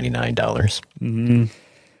 $3,499.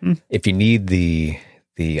 Mm-hmm. If you need the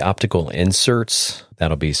optical inserts,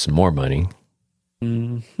 that'll be some more money,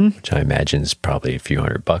 which I imagine is probably a few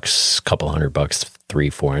 $100, couple $100,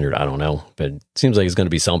 $300-$400. I don't know, but it seems like it's going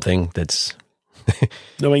to be something that's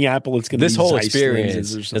knowing Apple. It's going to be this whole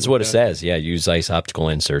experience. That's what it says. Yeah, use Zeiss optical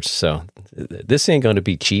inserts. So this ain't going to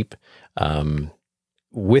be cheap.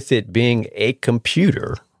 With it being a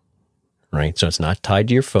computer, right? So it's not tied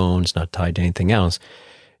to your phone. It's not tied to anything else.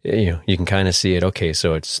 You can kind of see it. Okay,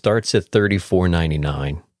 so it starts at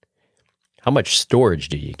 $34.99. How much storage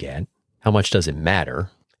do you get? How much does it matter?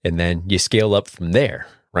 And then you scale up from there,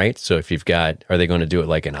 right? So if you've got, are they going to do it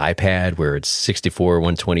like an iPad where it's 64,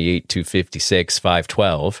 128, 256,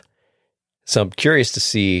 512? So I'm curious to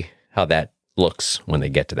see how that looks when they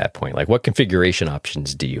get to that point. Like, what configuration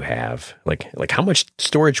options do you have? Like how much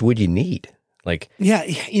storage would you need? Like, yeah,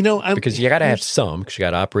 because you got to have some, because you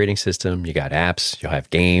got operating system, you got apps, you'll have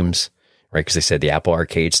games, right? Because they said the Apple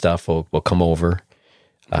Arcade stuff will come over.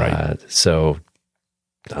 Right. So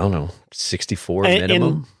I don't know, 64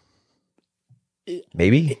 minimum,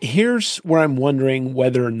 maybe. Here's where I'm wondering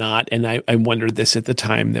whether or not, and I wondered this at the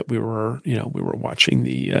time that we were watching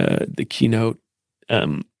the keynote,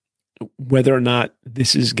 whether or not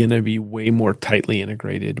this is going to be way more tightly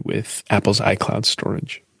integrated with Apple's iCloud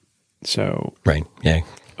storage. So right, yeah.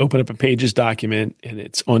 Open up a Pages document and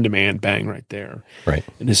it's on demand, bang, right there. Right.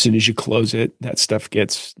 And as soon as you close it, that stuff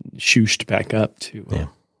gets shooshed back up to. Yeah.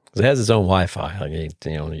 It has its own Wi-Fi. Like, you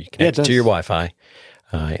connect it to your Wi-Fi,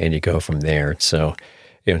 and you go from there. So,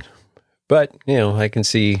 but I can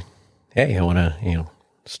see, hey, I want to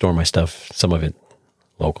store my stuff, some of it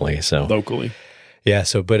locally. So yeah.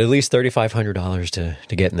 So, but at least $3,500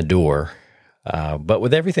 to get in the door. But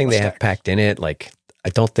with everything they have packed in it, like, I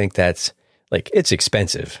don't think that's like, it's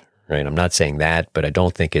expensive, right? I'm not saying that, but I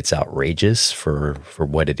don't think it's outrageous for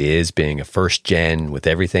what it is, being a first gen with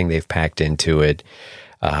everything they've packed into it.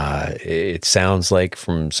 It sounds like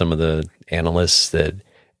from some of the analysts that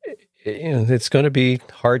it's going to be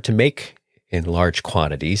hard to make in large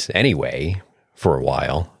quantities anyway for a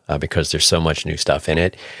while because there's so much new stuff in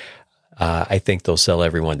it. I think they'll sell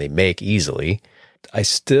every one they make easily. I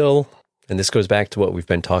still, and this goes back to what we've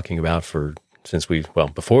been talking about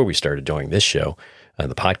before we started doing this show,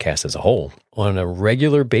 the podcast as a whole, on a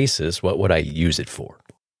regular basis, what would I use it for?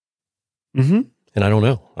 Mm-hmm. And I don't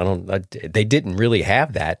know. They didn't really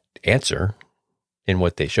have that answer in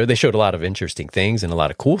what they showed. They showed a lot of interesting things and a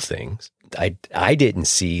lot of cool things. I didn't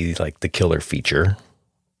see like the killer feature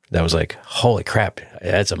that was like, holy crap,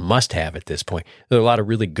 that's a must-have at this point. There are a lot of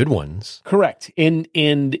really good ones. Correct. And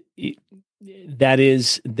that's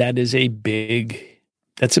a big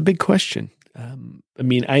question.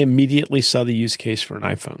 I immediately saw the use case for an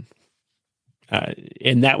iPhone.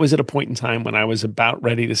 And that was at a point in time when I was about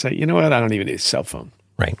ready to say, you know what, I don't even need a cell phone.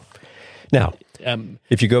 Right. Now,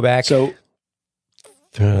 if you go back, so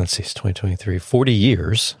let's see, it's 2023, 40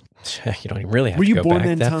 years. You don't even really have to go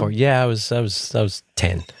back that far. Yeah, I was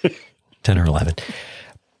 10, 10 or 11.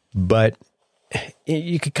 But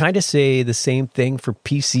you could kind of say the same thing for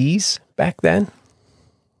PCs back then.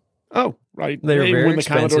 Oh, right. They were very when the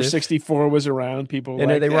expensive. Commodore 64 was around, people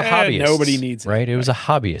were they were hobbyists. Nobody needs it. Right? It was a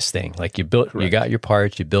hobbyist thing. Like you got your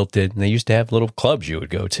parts, you built it, and they used to have little clubs you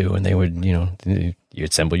would go to, and they would, you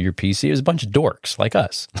assemble your PC. It was a bunch of dorks like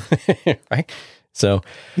us, right? So,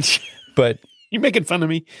 but you're making fun of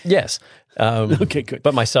me. Yes. Okay, good.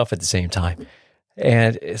 But myself at the same time.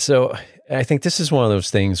 And so I think this is one of those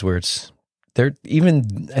things where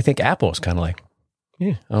I think Apple is kind of like,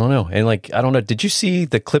 yeah, I don't know. And like, I don't know. Did you see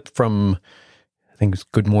the clip from, I think it was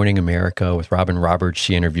Good Morning America with Robin Roberts?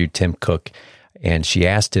 She interviewed Tim Cook, And she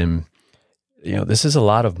asked him, this is a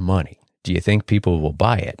lot of money. Do you think people will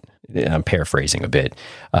buy it? I'm paraphrasing a bit.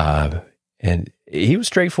 And he was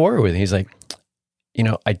straightforward with it. He's like,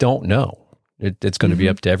 I don't know. It's going to be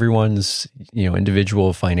up to everyone's,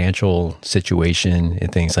 individual financial situation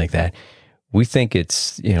and things like that. We think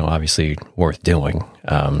it's, obviously worth doing.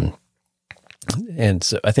 And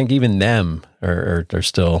so I think even them are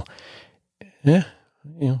still,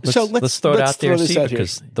 let's throw it out there and see,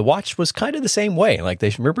 because the watch was kind of the same way. Like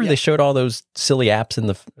they showed all those silly apps in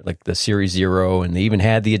the Series Zero, and they even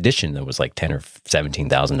had the edition that was like $10,000 or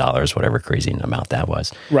 $17,000, whatever crazy amount that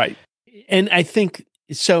was. Right. And I think,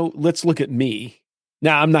 so let's look at me.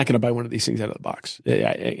 Now, I'm not going to buy one of these things out of the box.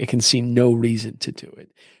 I can see no reason to do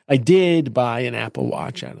it. I did buy an Apple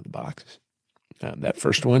Watch out of the box, that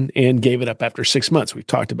first one, and gave it up after 6 months. We've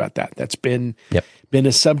talked about that. That's been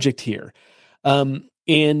a subject here.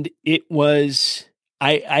 And it was,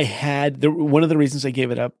 one of the reasons I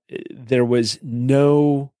gave it up, there was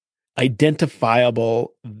no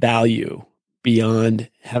identifiable value beyond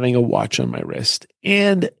having a watch on my wrist.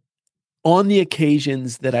 And on the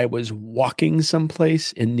occasions that I was walking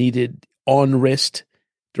someplace and needed on-wrist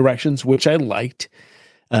directions, which I liked,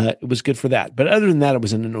 it was good for that. But other than that, it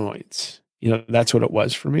was an annoyance. That's what it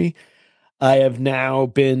was for me. I have now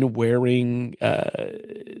been wearing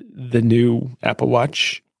the new Apple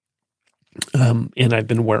Watch, and I've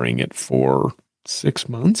been wearing it for 6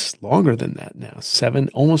 months, longer than that now, 7,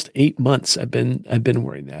 almost 8 months. I've been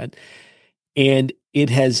wearing that, and it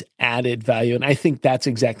has added value. And I think that's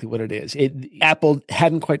exactly what it is. Apple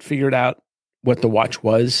hadn't quite figured out what the watch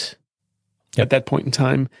was at that point in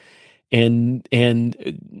time. And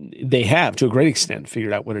they have, to a great extent,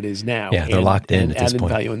 figured out what it is now. Yeah, they're locked in at this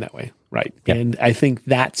point. Added value in that way, right? Yep. And I think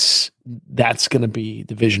that's going to be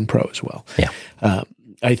the Vision Pro as well. Yeah,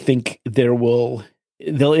 I think they'll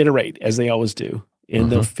iterate as they always do, and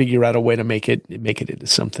they'll figure out a way to make it into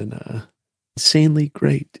something insanely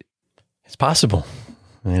great. It's possible,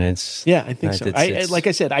 and it's I think so. Like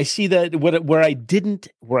I said, I see that where I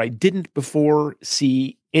didn't before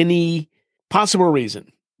see any possible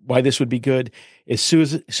reason why this would be good. As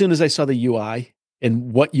soon as I saw the UI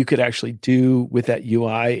and what you could actually do with that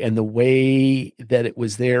UI and the way that it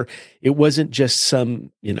was there, it wasn't just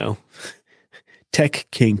some, tech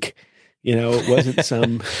kink, it wasn't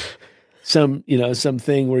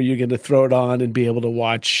something where you're going to throw it on and be able to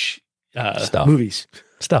watch movies.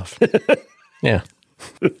 Stuff. Yeah.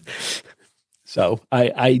 So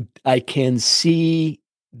I can see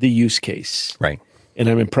the use case. Right. And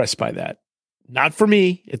I'm impressed by that. Not for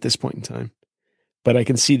me at this point in time, but I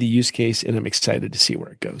can see the use case, and I'm excited to see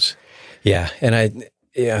where it goes. Yeah. And I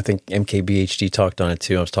think MKBHD talked on it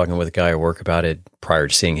too. I was talking with a guy at work about it prior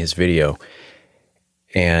to seeing his video.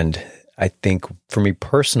 And I think for me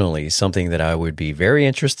personally, something that I would be very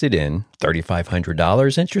interested in,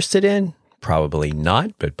 $3,500 interested in, probably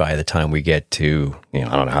not. But by the time we get to, I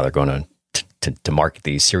don't know how they're going to market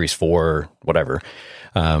these Series 4 or whatever,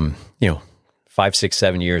 5, 6,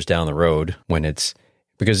 7 years down the road, when it's,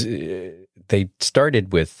 because they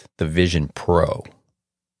started with the Vision Pro.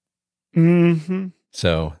 Mm-hmm.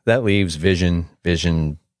 So that leaves Vision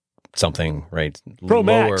something, right? Pro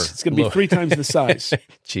lower, Max. It's going to be 3 times the size.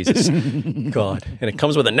 Jesus. God. And it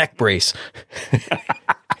comes with a neck brace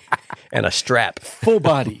and a strap. Full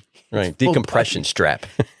body. Right. Decompression strap.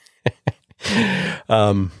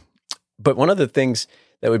 But one of the things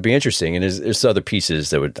that would be interesting, and there's other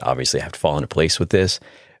pieces that would obviously have to fall into place with this,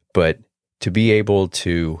 but to be able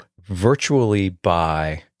to virtually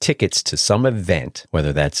buy tickets to some event,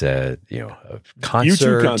 whether that's a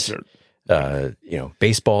concert, YouTube concert,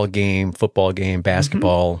 baseball game, football game,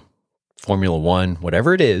 basketball, Formula One,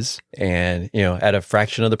 whatever it is, and at a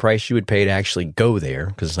fraction of the price you would pay to actually go there,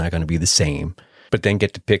 because it's not going to be the same, but then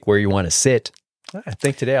get to pick where you want to sit. I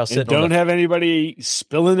think today I'll sit. Don't have anybody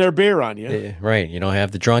spilling their beer on you. Right. You don't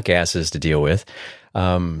have the drunk asses to deal with.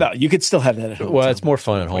 No, you could still have that at home. Well, it's more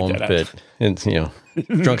fun at home, but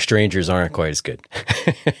drunk strangers aren't quite as good.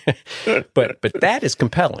 but that is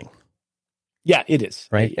compelling. Yeah, it is.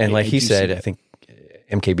 Right. And like he said, I think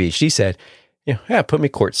MKBHD said, put me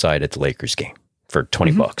courtside at the Lakers game for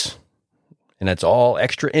 $20. And that's all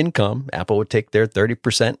extra income. Apple would take their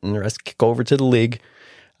 30% and the rest kick over to the league.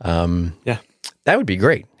 That would be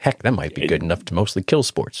great. Heck, that might be good enough to mostly kill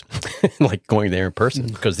sports, like going there in person,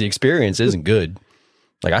 because the experience isn't good.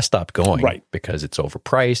 Like I stopped going because it's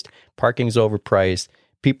overpriced. Parking's overpriced.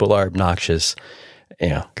 People are obnoxious.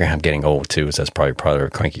 I'm getting old too, so that's probably part of a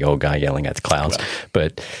cranky old guy yelling at the clouds. Well,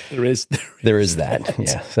 but there is that.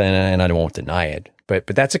 Yeah, and I won't deny it. But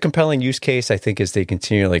that's a compelling use case, I think, as they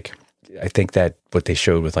continue. Like I think that what they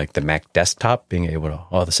showed with like the Mac desktop, being able to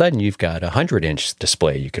all of a sudden you've got 100-inch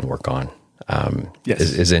display you can work on,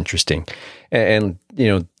 is interesting. And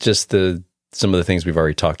just some of the things we've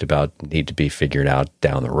already talked about need to be figured out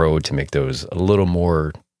down the road to make those a little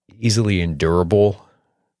more easily endurable.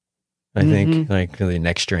 I think like the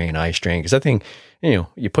neck strain, eye strain, because I think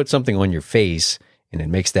you put something on your face and it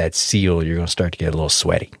makes that seal, you're going to start to get a little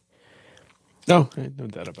sweaty. No, no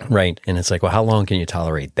doubt about it. Right. And it's like, well, how long can you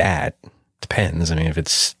tolerate that? Depends. I mean, if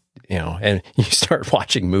it's, and you start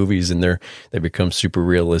watching movies and they become super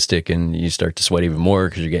realistic and you start to sweat even more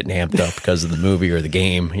because you're getting amped up because of the movie or the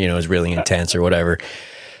game, is really intense or whatever.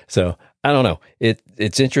 So I don't know.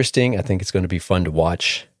 It's interesting. I think it's going to be fun to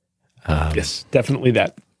watch. Yes, definitely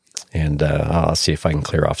that. And I'll see if I can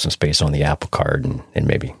clear off some space on the Apple Card and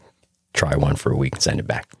maybe try one for a week and send it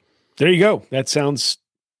back. There you go. That sounds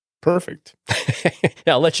perfect.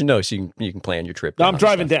 Yeah, I'll let you know so you can plan your trip. No, I'm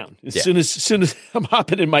driving down as soon as I'm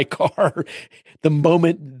hopping in my car. The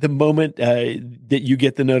moment that you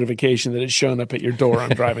get the notification that it's showing up at your door,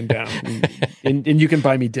 I'm driving down, and you can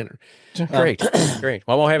buy me dinner. Great. Well,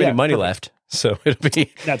 I won't have any money left, so it'll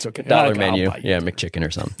be that's okay. $1 menu, McChicken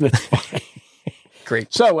or something. That's fine.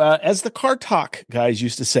 Great. So, as the Car Talk guys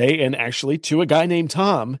used to say, and actually to a guy named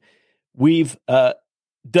Tom, we've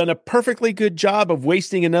done a perfectly good job of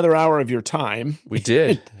wasting another hour of your time. We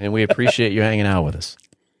did, and we appreciate you hanging out with us.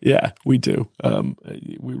 Yeah, we do.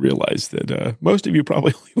 We realize that most of you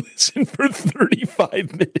probably only listen for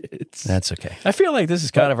 35 minutes. That's okay. I feel like this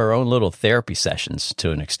is kind of our own little therapy sessions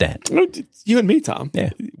to an extent. You and me, Tom.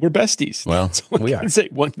 Yeah. We're besties. Well, we are. Say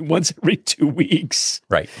once every 2 weeks.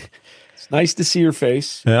 Right. It's nice to see your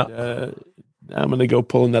face. Yeah. I'm going to go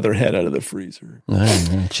pull another head out of the freezer.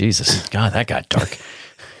 Jesus. God, that got dark.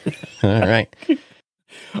 All right.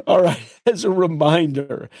 All right. As a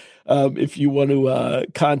reminder, if you want to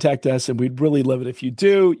contact us, and we'd really love it if you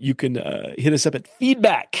do, you can hit us up at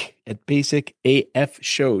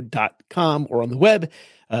feedback@basicafshow.com or on the web.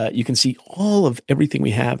 You can see all of everything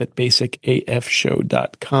we have at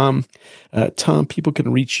basicafshow.com. Tom, people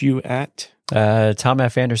can reach you at... Tom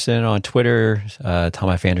F. Anderson on Twitter,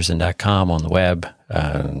 tomfanderson.com on the web.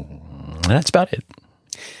 That's about it.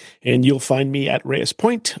 And you'll find me at Reyes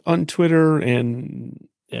Point on Twitter and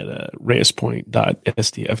at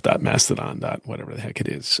reyespoint.stf.mastodon. Whatever the heck it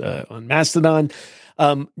is on Mastodon.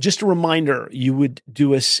 Just a reminder, you would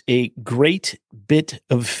do us a great bit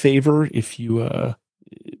of favor if you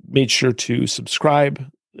made sure to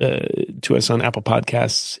subscribe to us on Apple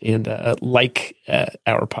Podcasts and like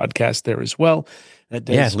our podcast there as well.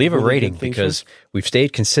 Leave a rating because we've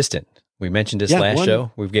stayed consistent. We mentioned this last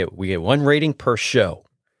show. We get 1 rating per show.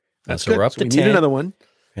 That's so good. We're up so to we 10. Need another one.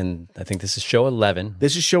 And I think this is show 11.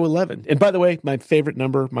 This is show 11. And by the way, my favorite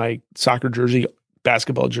number, my soccer jersey,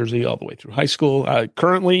 basketball jersey all the way through high school,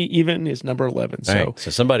 currently even is number 11. So, right.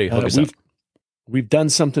 So somebody hook us up. We've done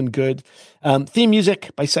something good. Theme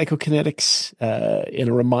music by Psychokinetics, and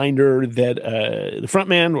a reminder that the front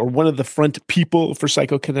man or one of the front people for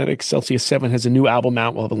Psychokinetics, Celsius 7, has a new album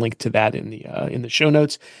out. We'll have a link to that in the show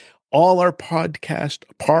notes. All our podcast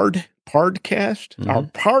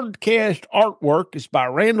artwork is by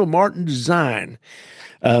Randall Martin Design.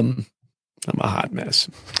 I'm a hot mess.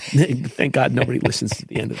 Thank God nobody listens to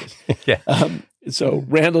the end of this. Yeah. So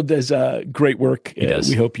Randall does great work. He does.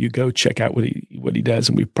 We hope you go check out what he does,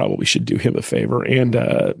 and we probably should do him a favor and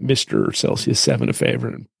Mr. Celsius 7 a favor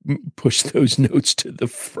and push those notes to the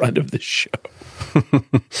front of the show.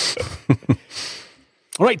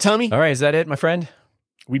 All right, Tommy. All right, is that it, my friend?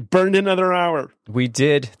 We burned another hour. We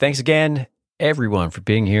did. Thanks again, everyone, for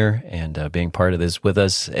being here and being part of this with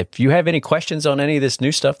us. If you have any questions on any of this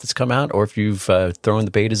new stuff that's come out, or if you've thrown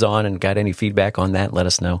the betas on and got any feedback on that, let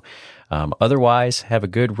us know. Otherwise, have a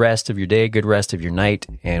good rest of your day, good rest of your night,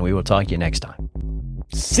 and we will talk to you next time.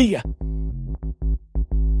 See ya.